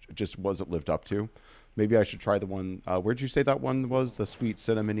dish just wasn't lived up to. Maybe I should try the one. Where'd you say that one was? The sweet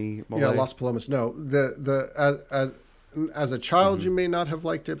cinnamony mole? Yeah, Las Palomas. No, as a child you may not have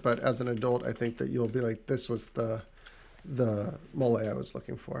liked it, but as an adult, I think that you'll be like, this was the mole I was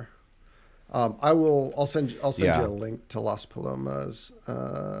looking for. I'll send you a link to Las Palomas. See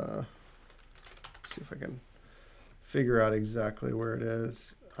if I can figure out exactly where it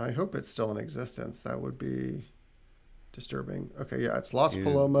is. I hope it's still in existence. That would be disturbing. Okay, yeah, it's Las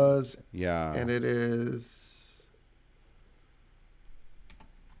Palomas. Yeah. And it is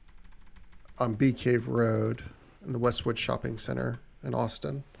on Bee Cave Road in the Westwood Shopping Center in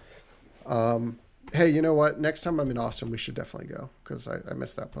Austin. Hey, you know what? Next time I'm in Austin, we should definitely go, because I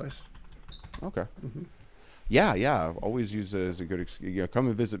miss that place. Okay. Yeah. Always use it as a good excuse. Come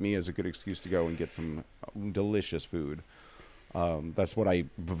and visit me as a good excuse to go and get some delicious food. That's what I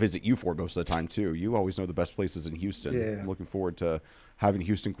visit you for most of the time too. You always know the best places in Houston. Yeah. I'm looking forward to having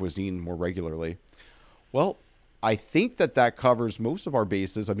Houston cuisine more regularly. Well, I think that covers most of our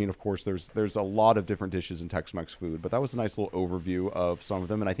bases. I mean, of course, there's a lot of different dishes in Tex-Mex food, but that was a nice little overview of some of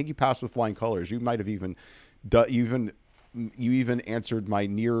them, and I think you passed with flying colors. You might have even answered my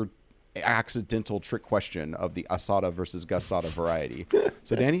near accidental trick question of the asada versus gasada variety.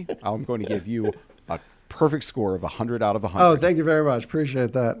 So, Danny, I'm going to give you a perfect score of 100 out of 100. Oh, thank you very much.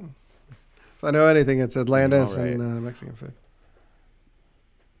 Appreciate that. If I know anything, it's Atlantis and Mexican food.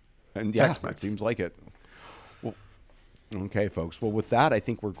 And yeah, Tex-Mex. It seems like it. Well, okay, folks. Well, with that, I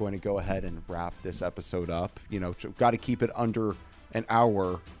think we're going to go ahead and wrap this episode up. Got to keep it under an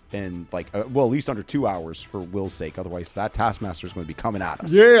hour and at least under 2 hours for Will's sake. Otherwise, that Taskmaster is going to be coming at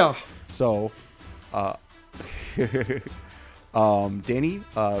us. Yeah. So, Danny,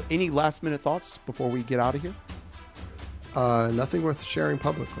 any last minute thoughts before we get out of here? Nothing worth sharing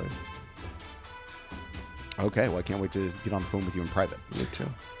publicly. Okay, well, I can't wait to get on the phone with you in private. Me too.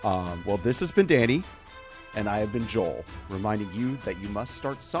 Well, this has been Danny, and I have been Joel, reminding you that you must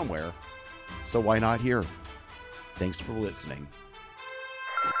start somewhere, so why not here? Thanks for listening.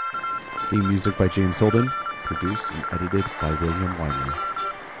 Theme music by James Hilden, produced and edited by William Weinley.